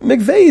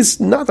 McVay is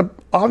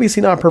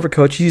obviously not a perfect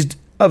coach. He's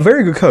a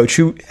very good coach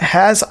who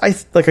has,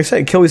 like I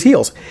said, Achilles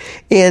heels,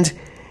 and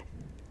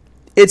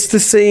it's the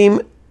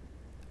same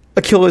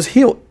Achilles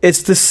heel.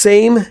 It's the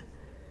same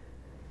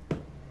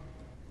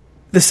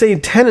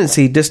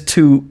tendency just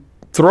to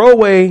throw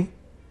away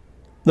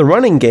the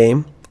running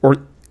game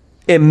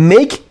and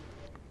make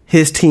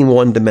his team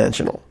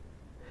one-dimensional.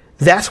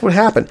 That's what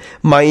happened.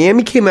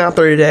 Miami came out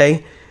there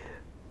today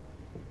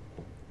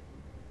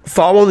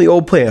following the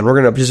old plan.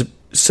 We're going to just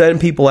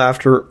send people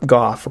after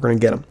Goff. We're going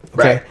to get him.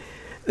 Okay? Right.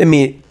 I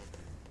mean,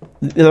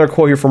 another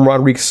quote here from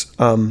Rodriguez'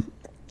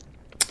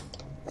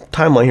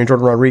 timeline here,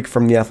 Jordan Rodriguez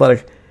from The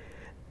Athletic,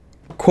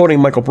 quoting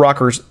Michael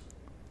Brockers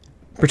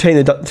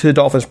pertaining to the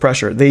Dolphins'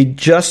 pressure. They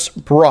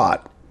just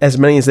brought as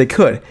many as they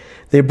could.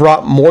 They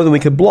brought more than we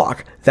could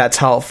block. That's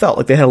how it felt.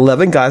 Like they had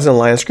 11 guys in the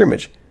line of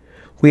scrimmage.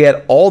 We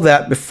had all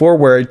that before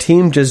where a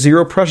team just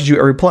zero pressures you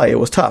every play. It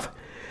was tough.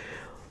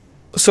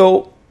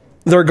 So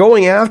they're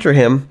going after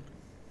him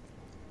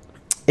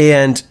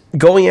and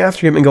going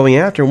after him.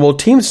 Well,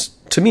 teams,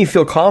 to me,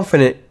 feel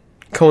confident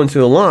going to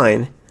the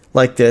line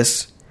like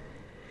this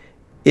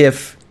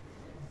if,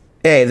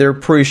 A, they're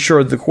pretty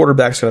sure the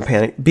quarterback's going to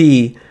panic.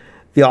 B,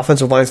 the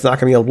offensive line's not going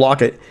to be able to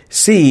block it.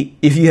 C,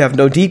 if you have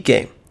no deep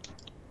game,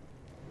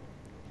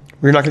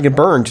 you're not going to get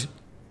burned.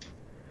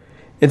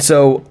 And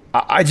so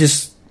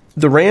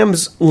the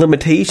Rams'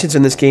 limitations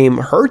in this game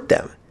hurt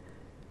them.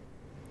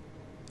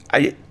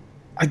 I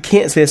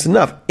can't say this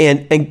enough.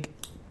 And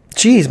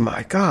geez,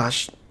 my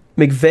gosh,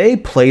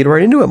 McVay played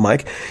right into it,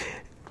 Mike.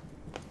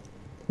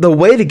 The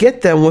way to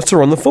get them was to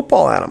run the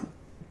football at them.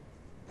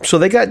 So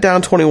they got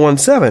down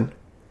 21-7.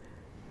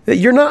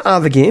 You're not out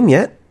of the game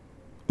yet.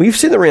 We've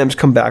seen the Rams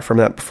come back from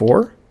that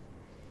before.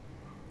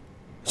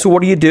 So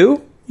what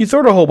do? You throw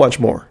it a whole bunch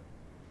more.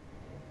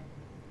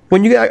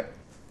 When you got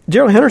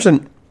Darrell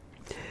Henderson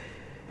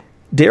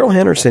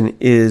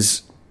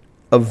is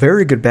a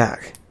very good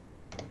back.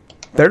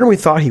 Better than we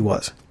thought he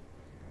was.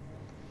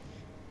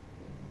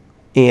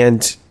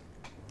 And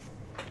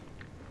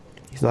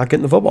he's not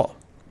getting the football.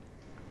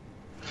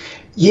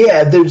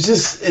 Yeah, there's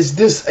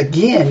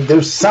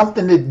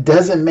something that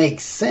doesn't make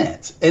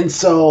sense. And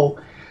so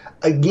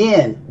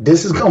again,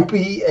 this is going to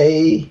be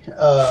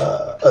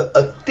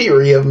a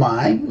theory of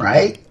mine,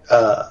 right?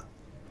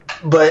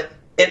 But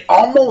it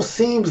almost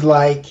seems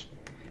like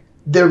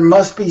there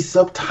must be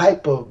some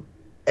type of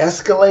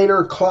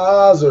escalator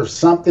clause or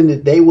something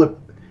that they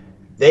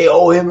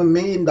owe him $1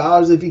 million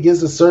if he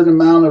gets a certain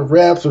amount of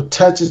reps or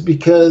touches,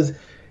 because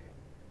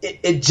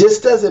it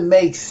just doesn't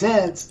make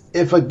sense.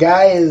 If a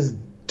guy is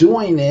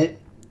doing it,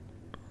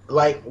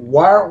 like,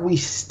 why aren't we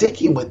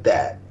sticking with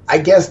that? I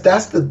guess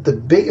that's the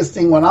biggest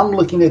thing when I'm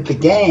looking at the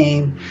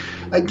game.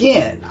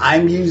 Again,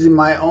 I'm using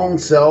my own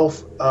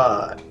self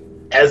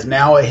as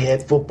now a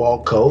head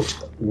football coach.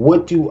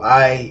 What do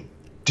I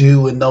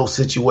do in those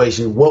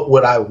situations? What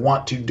would I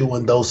want to do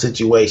in those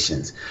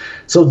situations?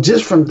 So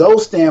just from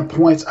those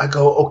standpoints, I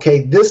go,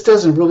 okay, this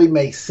doesn't really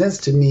make sense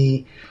to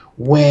me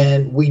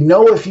when we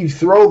know if you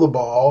throw the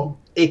ball,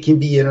 it can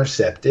be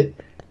intercepted.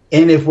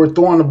 And if we're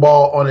throwing the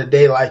ball on a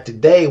day like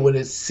today, when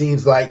it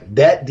seems like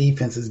that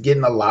defense is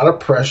getting a lot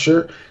of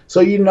pressure, so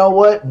you know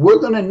what? We're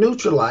going to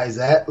neutralize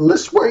that.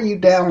 Let's wear you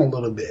down a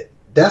little bit.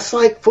 That's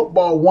like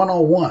football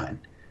 101.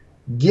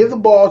 Give the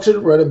ball to the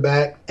running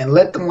back and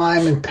let the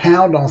lineman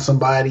pound on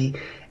somebody,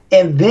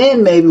 and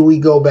then maybe we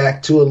go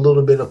back to a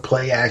little bit of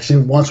play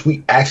action once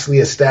we actually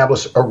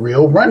establish a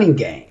real running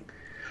game.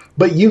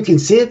 But you can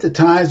see at the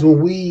times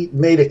when we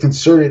made a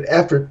concerted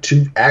effort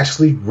to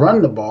actually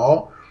run the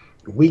ball,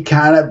 we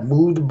kind of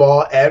moved the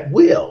ball at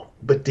will.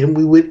 But then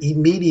we would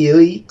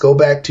immediately go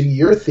back to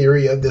your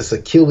theory of this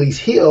Achilles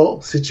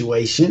heel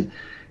situation.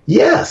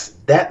 Yes,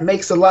 that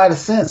makes a lot of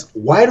sense.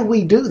 Why do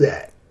we do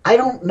that? I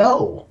don't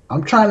know.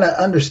 I'm trying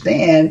to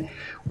understand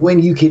when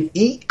you can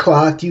eat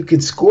clock, you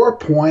can score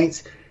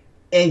points,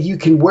 and you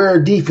can wear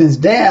a defense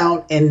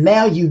down, and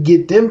now you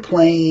get them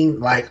playing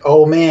like,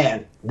 oh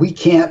man, we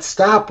can't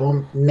stop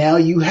them. Now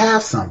you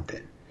have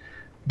something.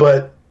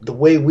 But the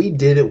way we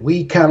did it,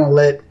 we kind of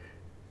let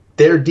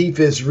their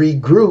defense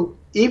regroup,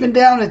 even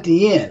down at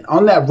the end.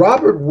 On that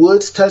Robert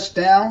Woods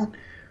touchdown,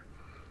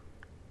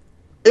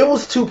 it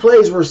was 2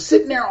 plays. We're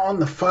sitting there on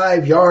the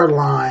 5-yard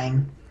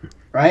line,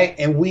 right?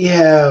 And we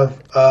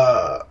have,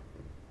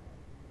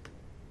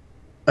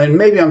 and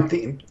maybe I'm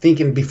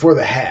thinking before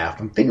the half.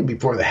 I'm thinking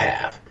before the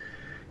half.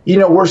 You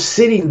know, we're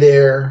sitting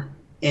there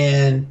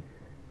and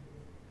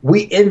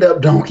we end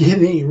up don't get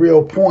any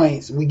real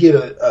points. We get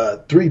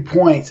 3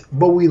 points,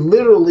 but we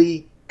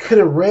literally could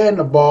have ran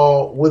the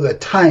ball with a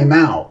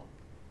timeout.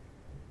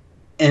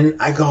 And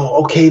I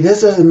go, okay,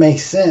 this doesn't make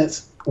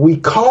sense. We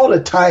called a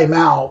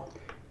timeout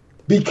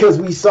because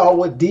we saw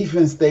what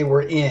defense they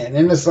were in.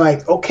 And it's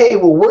like, okay,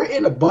 well, we're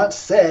in a bunch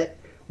set.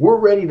 We're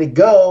ready to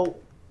go.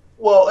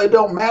 Well, it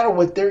don't matter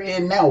what they're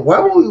in now. Why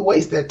would we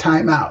waste that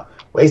timeout?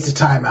 Waste the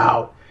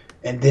timeout.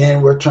 And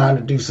then we're trying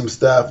to do some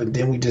stuff. And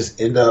then we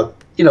just end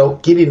up,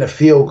 getting a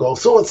field goal.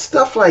 So it's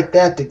stuff like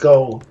that to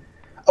go,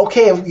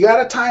 okay, if we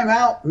got a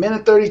timeout,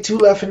 minute 32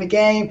 left in the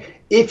game,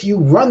 if you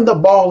run the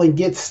ball and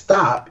get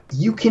stopped,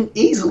 you can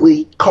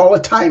easily call a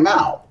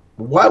timeout.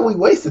 Why we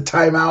waste a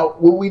timeout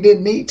when we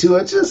didn't need to?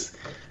 It just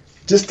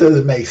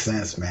doesn't make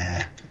sense,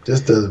 man.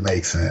 Just doesn't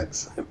make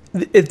sense.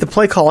 If the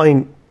play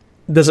calling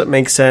doesn't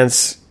make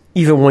sense,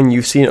 even when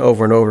you've seen it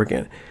over and over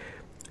again.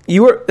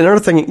 Another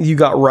thing you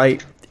got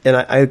right, and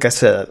like I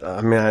said,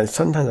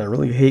 sometimes I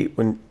really hate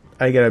when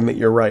I gotta admit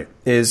you're right,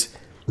 is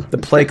the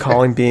play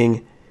calling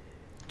being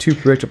too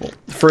predictable.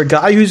 For a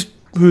guy whose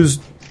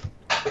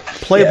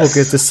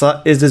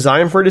playbook is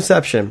designed for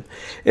deception,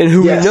 and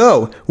who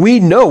we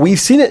know, we've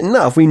seen it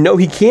enough. We know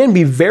he can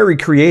be very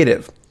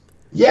creative.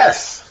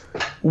 Yes.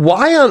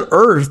 Why on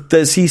earth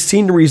does he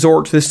seem to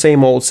resort to the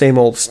same old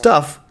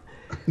stuff?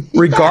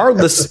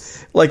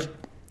 Regardless, like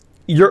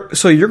you're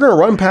going to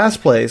run pass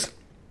plays.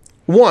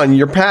 One,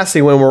 you're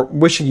passing when we're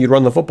wishing you'd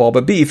run the football,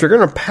 but B, if you're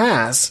going to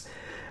pass,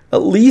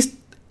 at least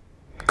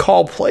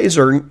call plays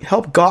or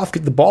help Goff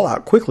get the ball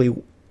out quickly.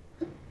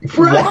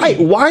 Right.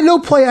 Why no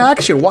play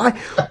action? Why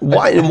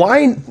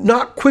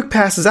not quick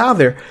passes out of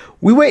there?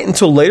 We wait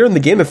until later in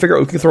the game to figure out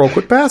we can throw a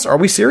quick pass? Are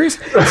we serious?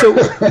 So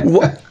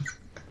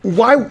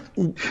why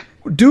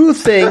do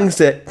things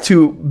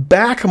to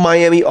back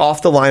Miami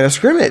off the line of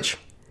scrimmage?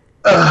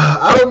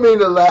 I don't mean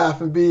to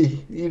laugh and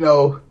be,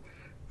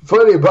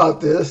 funny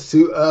about this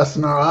to us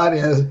and our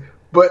audience,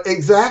 but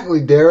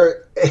exactly,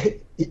 Derek,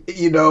 that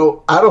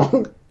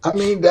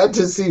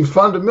just seems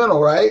fundamental,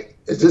 right?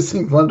 It just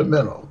seems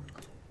fundamental.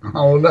 I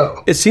don't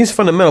know. It seems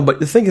fundamental, but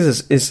the thing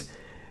is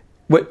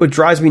what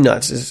drives me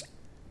nuts is,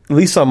 at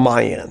least on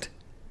my end,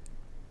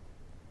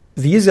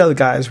 these other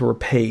guys were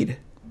paid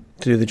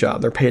to do the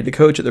job. They're paid to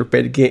coach it. They're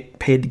paid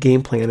to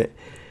game plan it.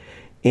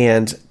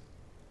 And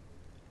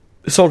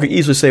someone could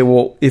easily say,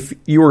 well, if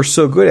you were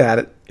so good at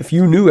it, if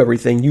you knew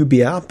everything, you'd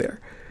be out there.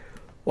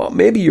 Well,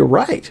 maybe you're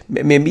right.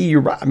 Maybe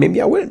you're right.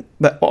 Maybe I wouldn't.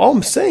 But all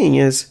I'm saying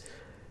is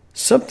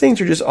some things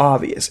are just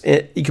obvious.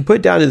 And you can put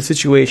it down to the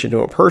situation.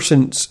 A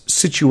person's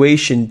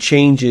situation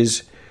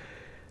changes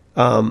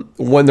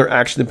when they're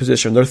actually in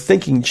position. Their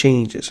thinking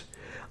changes.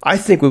 I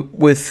think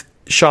with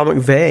Sean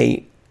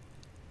McVay,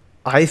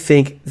 I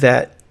think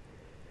that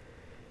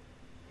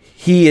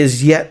he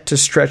is yet to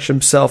stretch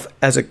himself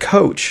as a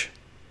coach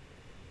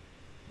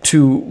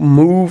to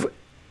move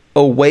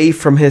away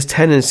from his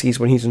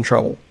tendencies when he's in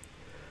trouble.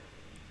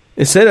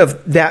 Instead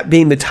of that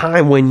being the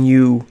time when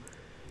you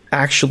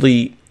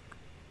actually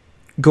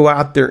go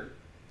out there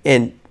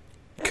and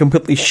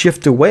completely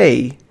shift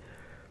away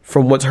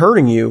from what's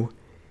hurting you,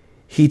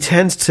 he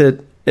tends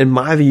to, in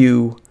my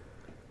view,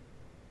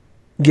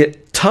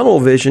 get tunnel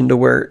vision to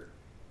where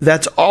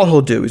that's all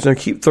he'll do. He's going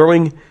to keep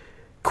throwing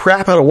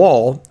crap at a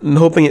wall and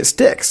hoping it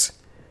sticks.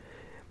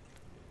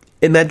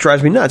 And that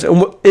drives me nuts.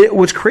 And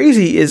what's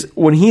crazy is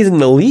when he's in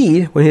the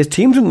lead, when his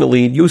team's in the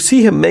lead, you'll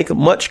see him make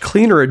much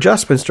cleaner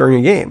adjustments during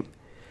a game.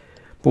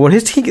 But when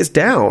his team gets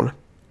down,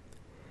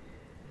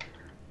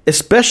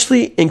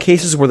 especially in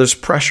cases where there's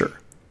pressure,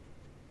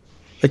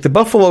 like the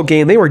Buffalo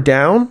game, they were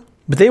down,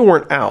 but they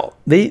weren't out.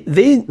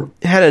 They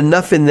had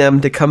enough in them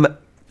to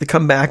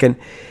come back and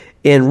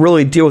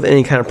really deal with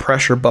any kind of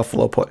pressure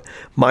Buffalo put.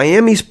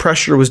 Miami's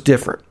pressure was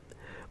different.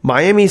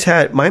 Miami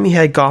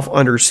had Goff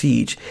under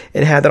siege.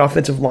 It had that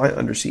offensive line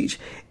under siege.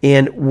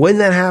 And when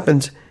that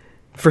happens,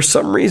 for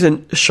some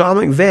reason, Sean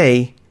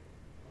McVay,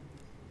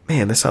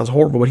 man, this sounds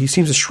horrible, but he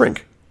seems to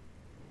shrink.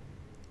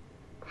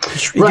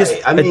 He gets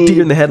a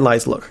deer in the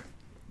headlights look.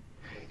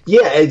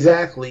 Yeah,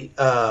 exactly.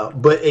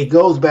 But it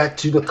goes back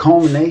to the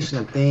combination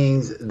of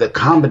things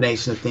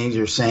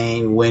you're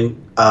saying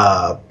when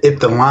if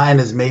the line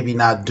is maybe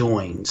not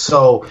doing.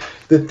 So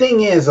the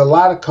thing is, a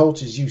lot of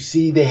coaches you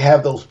see, they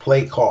have those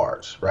play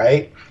cards,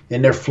 right?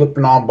 And they're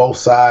flipping on both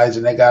sides,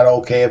 and they got,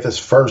 okay, if it's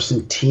 1st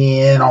and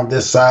 10 on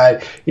this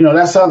side,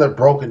 that's how they're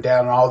broken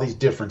down in all these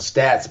different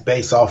stats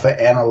based off of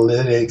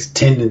analytics,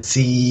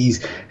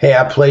 tendencies. Hey,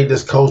 I played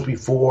this coach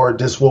before.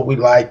 This is what we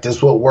like. This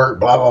is what worked,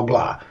 blah, blah,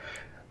 blah.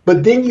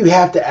 But then you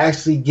have to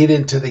actually get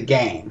into the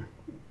game.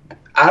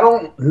 I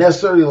don't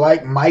necessarily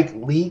like Mike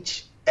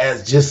Leach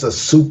as just a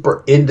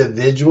super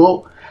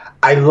individual.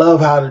 I love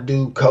how to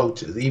do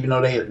coaches, even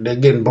though they're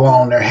getting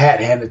blown their hat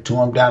handed to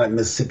them down at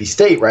Mississippi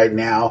State right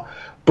now.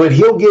 But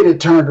he'll get it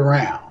turned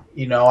around.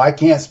 I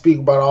can't speak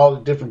about all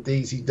the different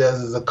things he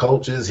does as a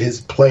coach,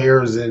 his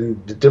players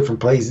and the different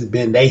places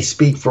been. They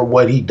speak for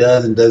what he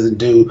does and doesn't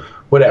do,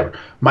 whatever.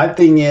 My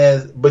thing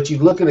is, but you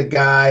look at a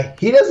guy,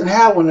 he doesn't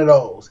have one of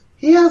those.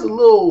 He has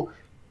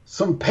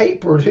some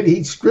paper that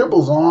he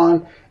scribbles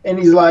on, and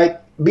he's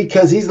like,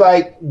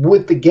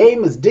 what the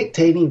game is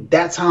dictating,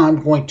 that's how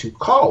I'm going to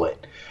call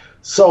it.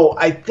 So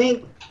I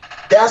think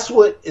that's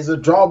what is a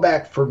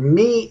drawback for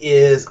me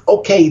is,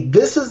 okay,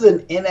 this is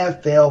an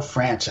NFL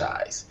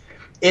franchise.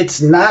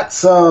 It's not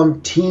some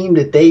team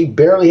that they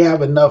barely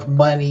have enough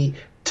money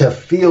to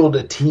field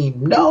a team.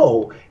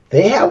 No,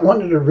 they have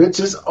one of the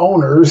richest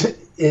owners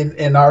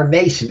in our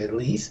nation, at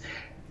least,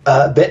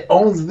 that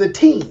owns the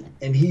team.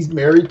 And he's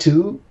married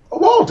to a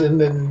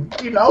Walton. And,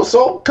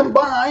 so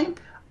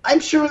combined, I'm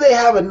sure they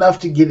have enough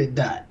to get it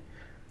done.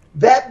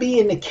 That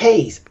being the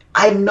case,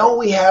 I know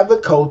we have the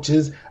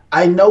coaches.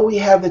 I know we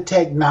have the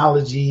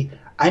technology.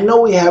 I know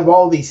we have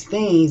all these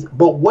things.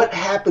 But what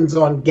happens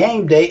on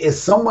game day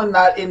is someone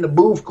not in the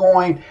booth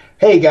going,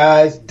 hey,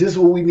 guys, this is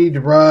what we need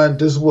to run.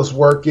 This is what's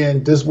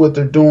working. This is what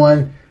they're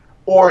doing.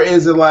 Or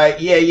is it like,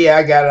 yeah,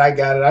 I got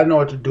it. I know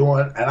what they're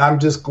doing. And I'm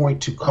just going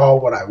to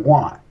call what I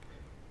want.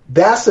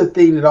 That's the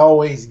thing that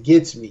always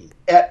gets me.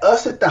 At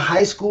us at the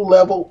high school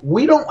level,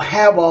 we don't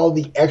have all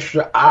the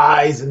extra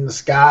eyes in the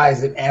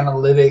skies and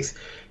analytics.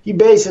 You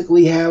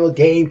basically have a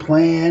game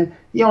plan.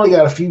 You only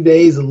got a few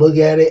days to look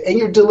at it, and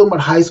you're dealing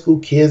with high school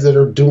kids that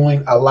are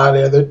doing a lot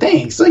of other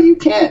things. So you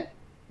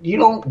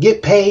don't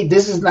get paid.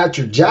 This is not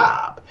your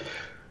job.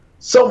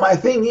 So my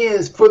thing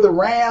is, for the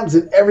Rams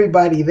and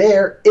everybody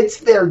there,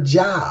 it's their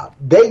job.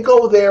 They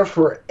go there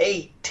for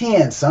 8,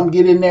 10. Some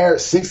get in there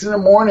at 6 in the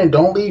morning,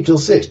 don't leave till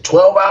 6.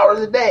 12 hours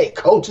a day.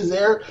 Coach is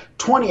there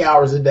 20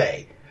 hours a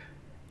day.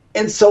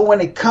 And so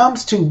when it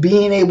comes to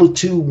being able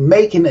to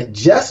make an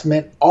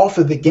adjustment off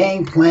of the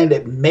game plan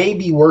that may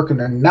be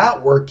working or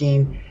not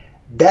working,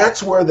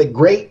 that's where the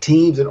great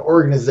teams and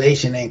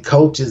organization and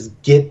coaches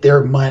get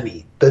their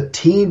money. The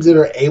teams that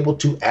are able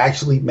to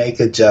actually make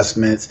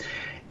adjustments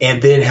and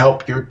then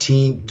help your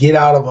team get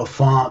out of a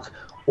funk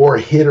or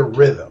hit a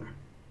rhythm.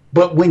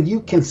 But when you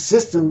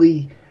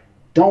consistently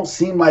don't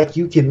seem like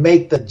you can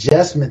make the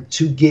adjustment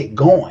to get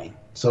going.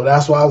 So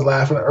that's why I was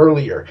laughing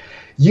earlier.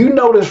 You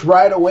noticed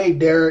right away,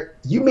 Derek,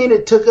 you mean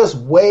it took us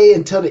way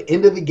until the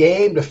end of the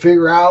game to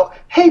figure out,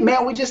 hey,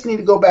 man, we just need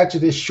to go back to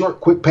this short,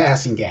 quick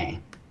passing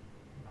game.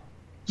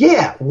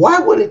 Yeah, why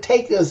would it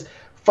take us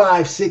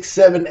 5, 6,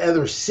 7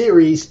 other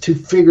series to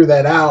figure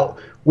that out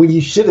when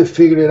you should have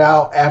figured it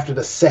out after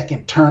the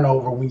second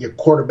turnover when your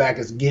quarterback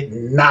is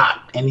getting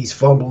knocked and he's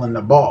fumbling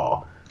the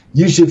ball?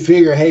 You should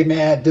figure, hey,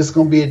 man, this is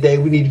going to be a day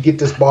we need to get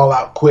this ball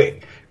out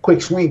quick.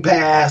 Quick swing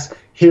pass,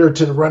 hit her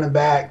to the running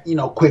back,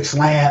 quick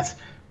slants.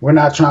 We're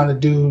not trying to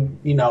do,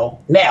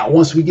 now,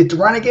 once we get the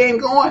running game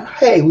going,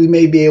 hey, we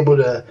may be able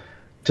to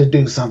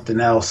do something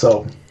else.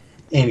 So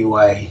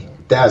anyway,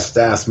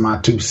 that's my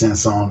 2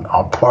 cents on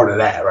part of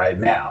that right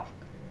now.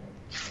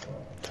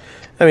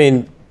 I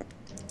mean,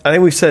 I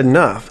think we've said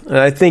enough. And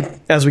I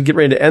think as we get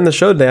ready to end the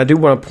show today, I do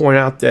want to point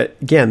out that,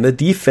 again, the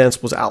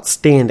defense was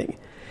outstanding.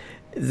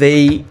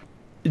 They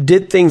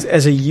did things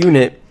as a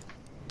unit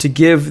to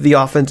give the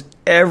offense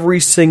every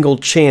single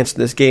chance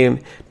in this game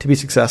to be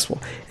successful.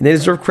 And they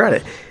deserve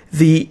credit.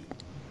 I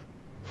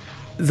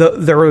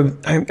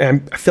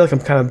feel like I'm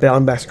kind of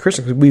bowing back to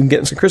Christian because we've been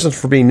getting some Christians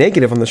for being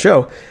negative on the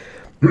show.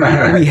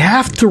 We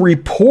have to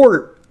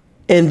report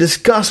and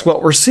discuss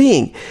what we're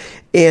seeing.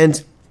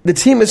 And the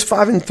team is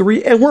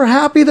 5-3, and we're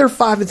happy they're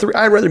 5-3.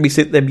 I'd rather they'd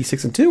be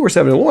 6-2 or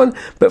 7-1,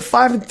 but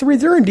 5-3,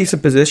 they're in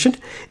decent position.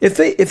 If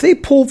they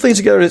pull things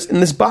together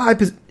in this bye,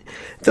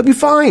 they'll be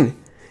fine.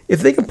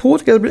 If they can pull it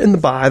together in the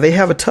bye, they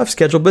have a tough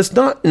schedule, but it's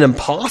not an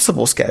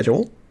impossible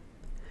schedule.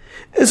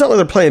 It's not like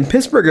they're playing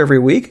Pittsburgh every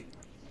week.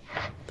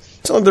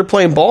 It's not like they're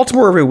playing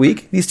Baltimore every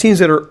week. These teams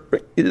that are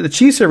the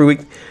Chiefs every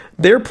week,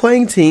 they're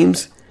playing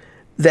teams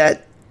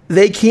that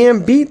they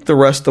can beat the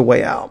rest of the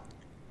way out.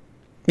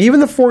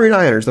 Even the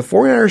 49ers. The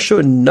 49ers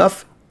showed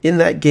enough in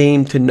that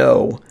game to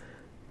know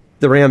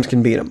the Rams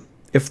can beat them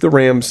if the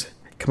Rams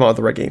come out with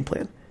the right game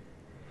plan.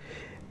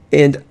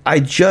 And I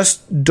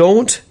just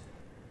don't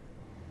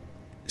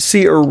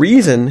see a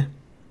reason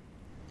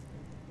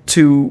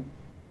to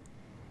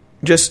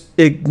just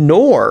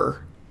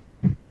ignore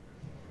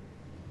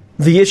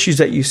the issues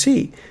that you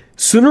see.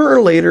 Sooner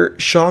or later,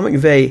 Sean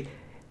McVay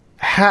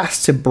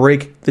has to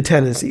break the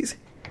tendencies.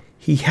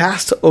 He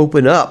has to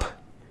open up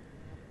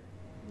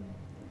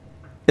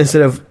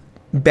instead of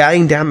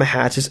batting down the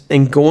hatches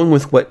and going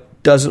with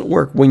what doesn't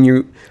work. When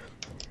you're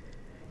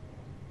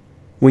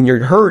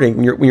hurting,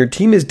 when your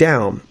team is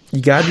down,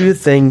 you got to do the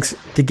things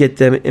to get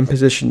them in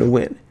position to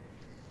win.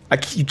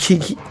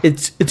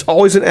 It's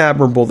always an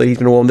admirable that he's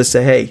been willing to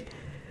say, "Hey,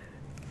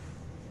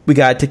 we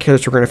got to take care of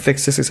this. We're going to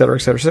fix this, et cetera, et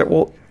cetera, et cetera."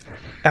 Well,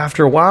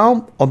 after a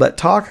while, all that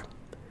talk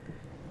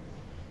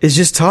is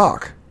just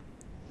talk.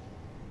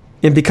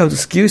 It becomes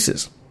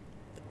excuses.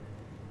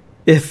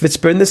 If it's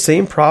been the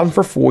same problem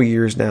for 4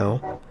 years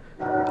now,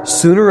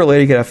 sooner or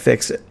later you got to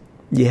fix it.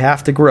 You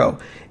have to grow.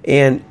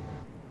 And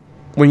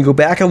when you go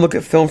back and look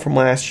at film from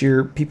last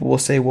year, people will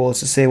say, "Well, it's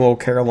the same old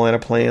Carolina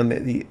plan,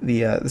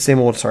 the same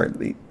old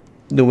the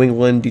New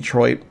England,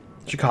 Detroit,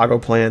 Chicago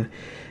plan."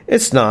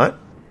 It's not.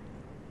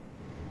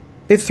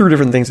 They threw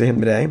different things at him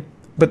today,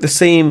 but the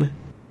same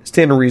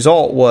standard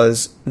result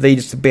was they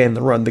just abandoned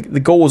the run. The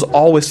goal was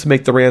always to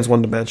make the Rams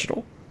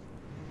one-dimensional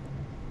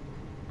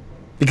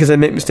because they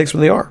make mistakes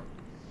when they are.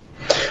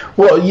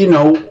 Well, you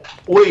know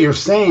what you're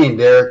saying,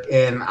 Derek,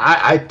 and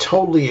I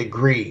totally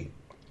agree.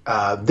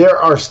 There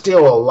are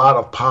still a lot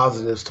of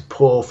positives to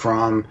pull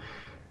from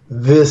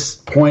this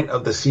point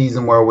of the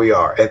season where we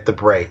are at the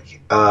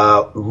break.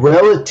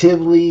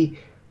 Relatively,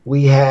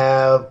 we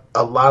have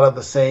a lot of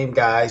the same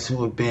guys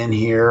who have been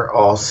here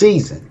all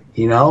season,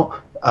 you know,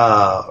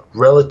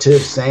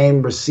 relative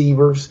same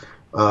receivers,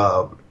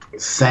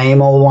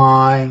 same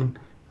O-line,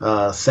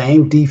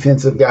 same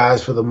defensive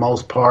guys for the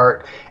most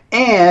part.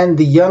 And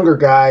the younger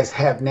guys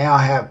have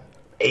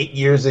 8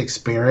 years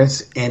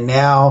experience, and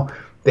now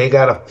they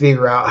got to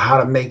figure out how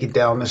to make it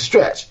down the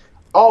stretch.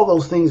 All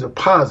those things are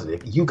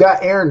positive. You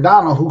got Aaron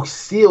Donald, who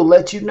still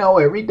lets you know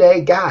every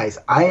day, guys,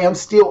 I am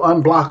still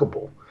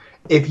unblockable.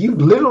 If you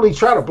literally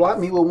try to block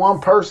me with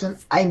one person,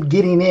 I'm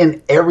getting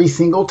in every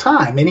single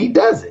time, and he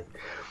does it.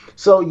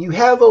 So you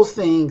have those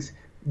things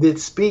that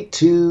speak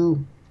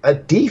to a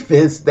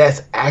defense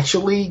that's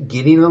actually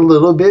getting a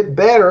little bit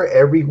better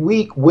every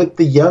week with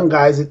the young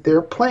guys that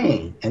they're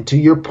playing. And to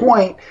your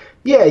point,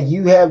 yeah,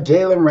 you have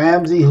Jalen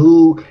Ramsey,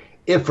 who,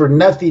 if for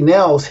nothing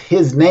else,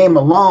 his name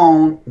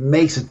alone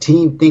makes a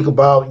team think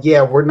about,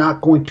 yeah, we're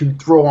not going to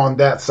throw on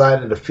that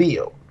side of the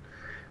field.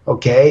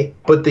 Okay?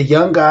 But the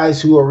young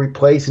guys who are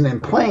replacing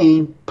and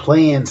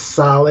playing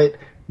solid,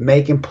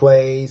 making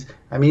plays.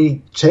 I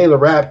mean, Taylor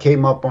Rapp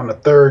came up on a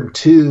 3rd and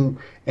 2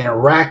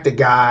 and racked the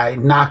guy,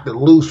 knocked it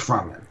loose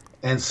from him.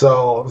 And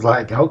so I was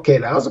like, okay,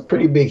 that was a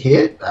pretty big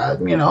hit.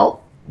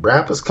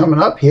 Rapp is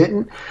coming up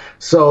hitting.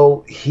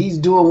 So he's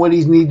doing what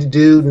he needs to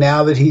do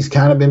now that he's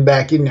kind of been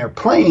back in there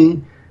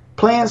playing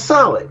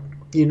solid.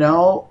 You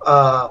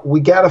know, we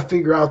got to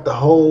figure out the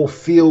whole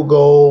field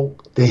goal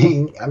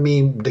thing. I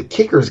mean, the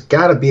kicker's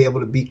got to be able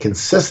to be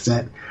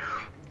consistent.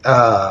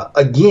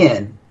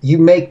 Again, you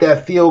make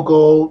that field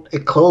goal,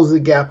 it closes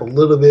the gap a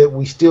little bit.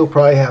 We still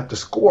probably have to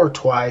score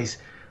twice,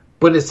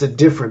 but it's a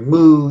different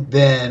mood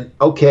than,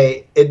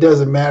 okay, it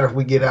doesn't matter if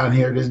we get out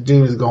here, this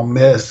dude is going to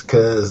miss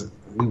because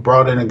we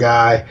brought in a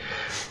guy.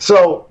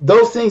 So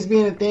those things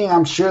being a thing,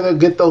 I'm sure they'll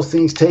get those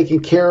things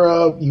taken care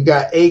of. You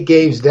got 8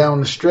 games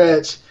down the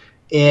stretch,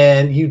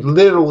 and you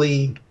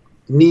literally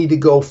need to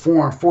go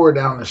 4-4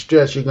 down the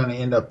stretch. You're going to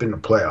end up in the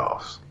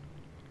playoffs.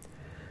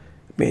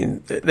 I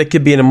mean, they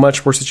could be in a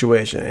much worse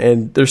situation,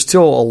 and there's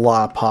still a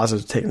lot of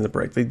positives taking the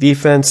break. The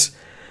defense,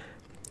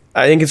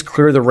 I think it's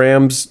clear the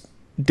Rams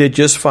did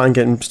just fine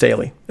getting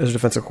Staley as a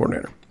defensive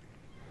coordinator.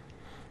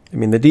 I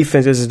mean, the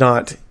defense is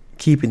not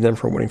keeping them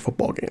from winning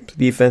football games.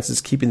 The defense is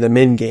keeping them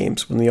in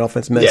games when the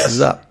offense messes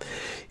up.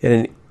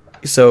 And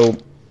so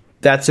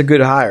that's a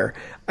good hire.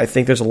 I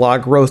think there's a lot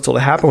of growth still to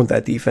happen with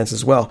that defense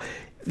as well.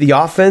 The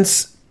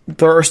offense,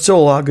 there are still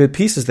a lot of good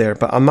pieces there,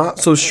 but I'm not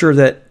so sure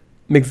that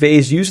McVay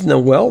is using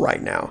them well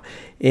right now.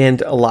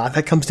 And a lot of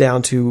that comes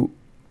down to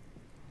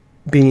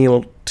being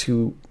able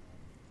to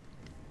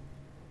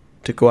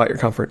go out your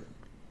comfort,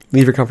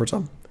 leave your comfort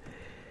zone.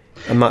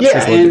 I'm not sure.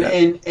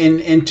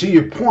 And to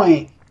your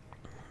point,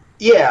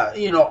 yeah,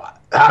 you know,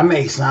 I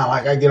may sound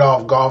like I get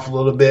off golf a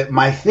little bit.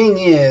 My thing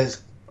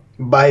is,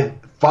 by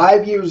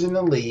 5 years in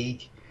the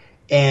league,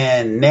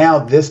 and now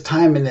this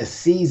time in the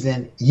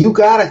season, you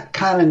got to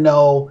kind of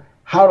know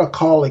how to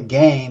call a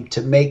game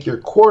to make your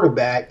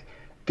quarterback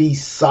be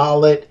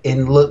solid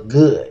and look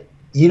good.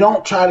 You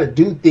don't try to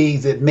do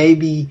things that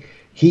maybe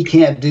he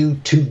can't do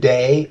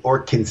today or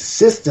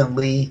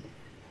consistently.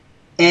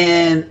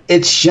 And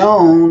it's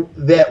shown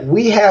that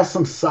we have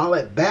some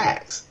solid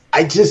backs.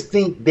 I just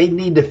think they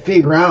need to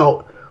figure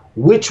out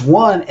which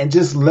one and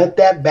just let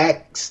that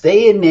back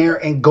stay in there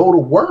and go to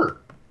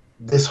work.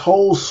 This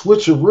whole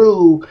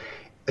switcheroo,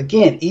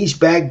 again, each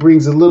back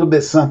brings a little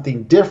bit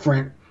something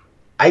different.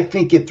 I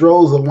think it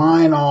throws a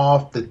line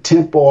off, the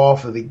tempo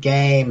off of the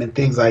game and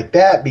things like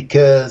that,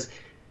 because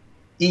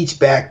each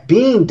back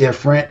being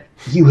different,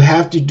 you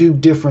have to do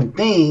different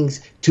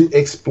things to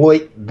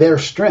exploit their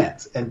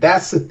strengths. And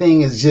that's the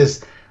thing, is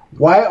just,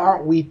 why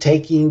aren't we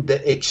taking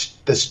the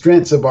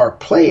strengths of our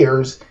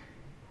players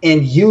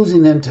and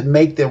using them to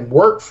make them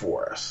work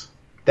for us?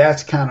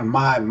 That's kind of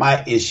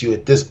my issue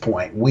at this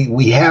point.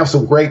 We have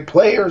some great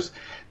players.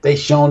 They've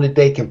shown that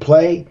they can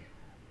play,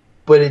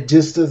 but it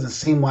just doesn't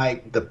seem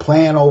like the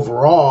plan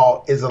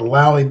overall is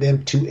allowing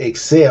them to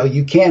excel.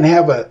 You can't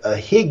have a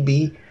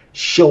Higbee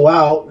show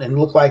out and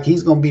look like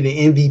he's going to be the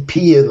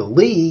MVP of the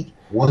league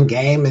one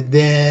game and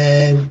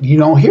then you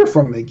don't hear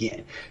from him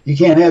again. You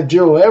can't have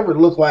Gerald Everett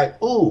look like,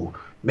 ooh,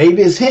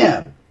 maybe it's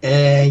him,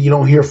 and you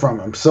don't hear from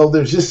him. So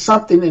there's just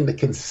something in the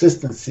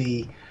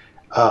consistency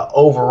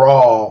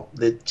overall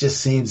that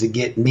just seems to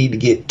need to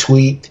get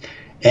tweaked,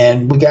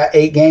 and we got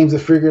 8 games to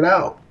figure it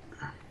out.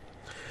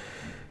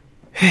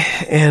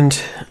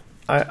 And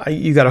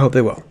you got to hope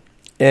they will.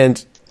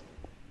 And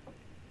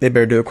they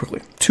better do it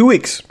quickly. 2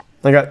 weeks.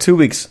 I got 2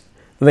 weeks.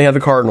 Then they have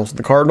the Cardinals.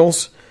 The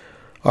Cardinals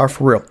are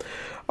for real.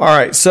 All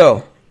right,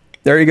 so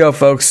there you go,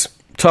 folks.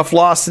 Tough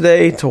loss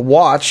today to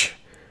watch.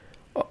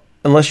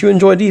 Unless you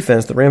enjoy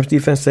defense, the Rams'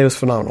 defense today was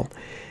phenomenal.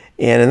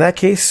 And in that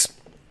case,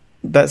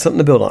 that's something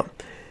to build on.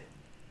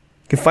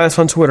 You can find us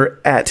on Twitter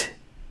at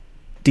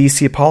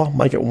DC Apollo,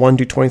 Mike at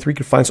 1-23. You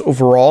can find us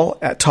overall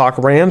at Talk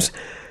Rams.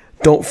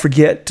 Don't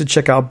forget to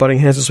check out Butting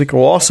Heads this week.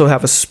 We'll also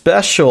have a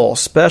special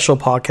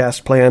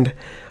podcast planned.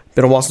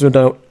 Been a while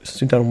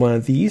since we've done one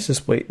of these.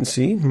 Just wait and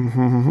see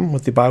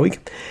with the bye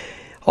week.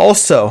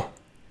 Also,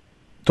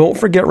 don't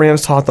forget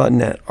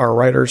RamsTalk.net. Our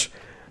writers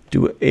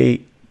do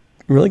a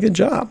really good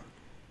job.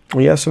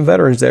 We have some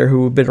veterans there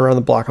who have been around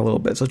the block a little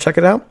bit. So check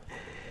it out.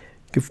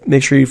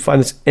 Make sure you find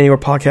us anywhere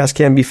podcasts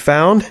can be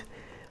found.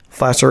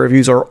 5-star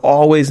reviews are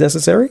always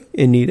necessary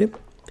and needed.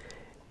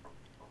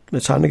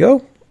 It's time to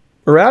go.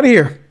 We're out of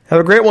here. Have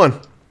a great one.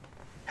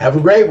 Have a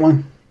great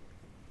one.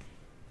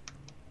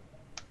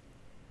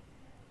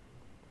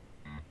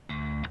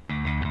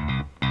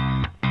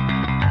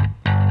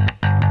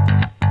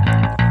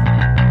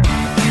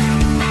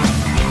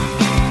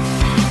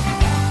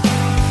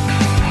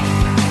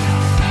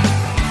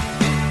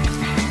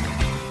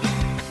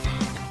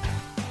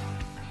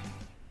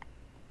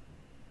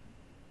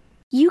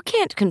 You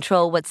can't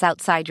control what's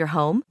outside your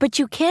home, but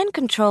you can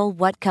control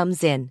what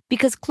comes in.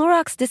 Because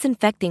Clorox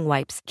disinfecting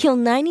wipes kill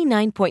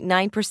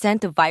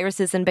 99.9% of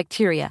viruses and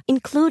bacteria,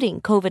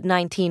 including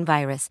COVID-19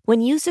 virus, when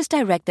used as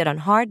directed on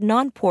hard,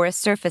 non-porous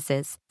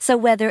surfaces. So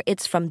whether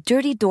it's from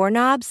dirty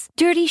doorknobs,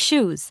 dirty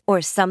shoes,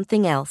 or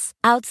something else,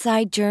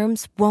 outside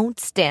germs won't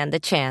stand a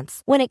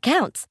chance. When it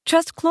counts,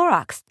 trust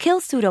Clorox. Kill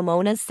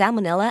Pseudomonas,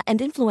 Salmonella,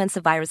 and influenza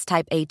virus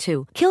type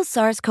A2. Kill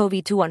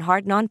SARS-CoV-2 on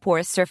hard,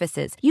 non-porous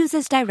surfaces. Use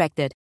as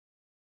directed.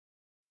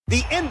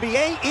 The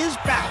NBA is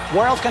back.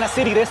 Where else can a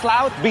city this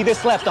loud be this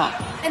slept on?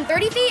 And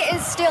 30 feet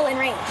is still in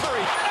range.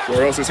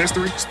 Where else is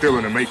history still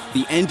in the making?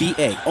 The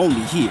NBA,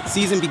 only here.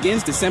 Season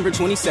begins December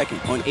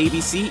 22nd on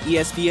ABC,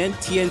 ESPN,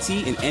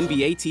 TNT, and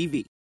NBA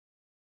TV.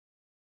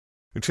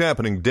 It's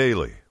happening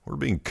daily. We're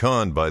being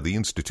conned by the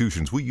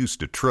institutions we used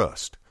to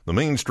trust. The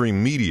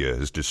mainstream media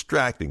is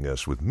distracting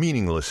us with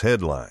meaningless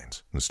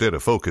headlines instead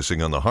of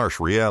focusing on the harsh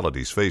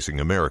realities facing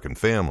American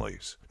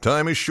families.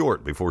 Time is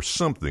short before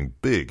something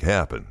big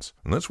happens,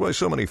 and that's why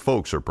so many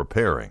folks are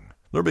preparing.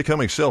 They're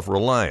becoming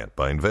self-reliant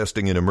by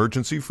investing in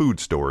emergency food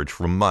storage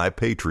from My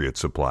Patriot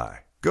Supply.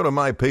 Go to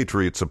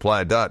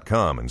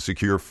MyPatriotSupply.com and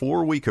secure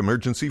 4-week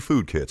emergency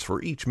food kits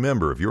for each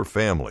member of your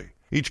family.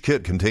 Each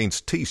kit contains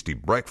tasty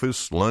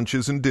breakfasts,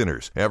 lunches, and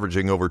dinners,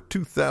 averaging over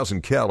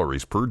 2,000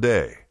 calories per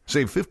day.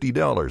 Save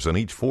 $50 on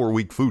each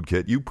 4-week food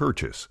kit you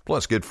purchase.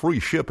 Plus, get free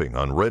shipping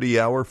on Ready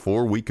Hour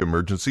 4-week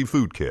emergency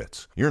food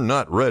kits. You're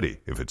not ready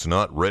if it's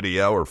not Ready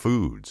Hour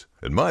Foods.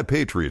 At My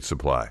Patriot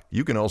Supply,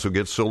 you can also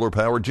get solar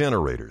power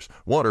generators,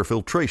 water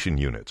filtration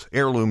units,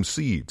 heirloom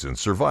seeds, and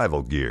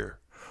survival gear.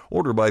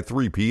 Order by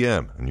 3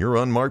 p.m. and your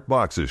unmarked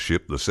boxes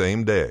ship the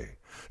same day.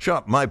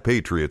 Shop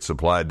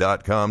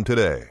MyPatriotSupply.com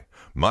today.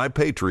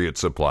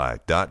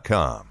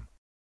 MyPatriotSupply.com.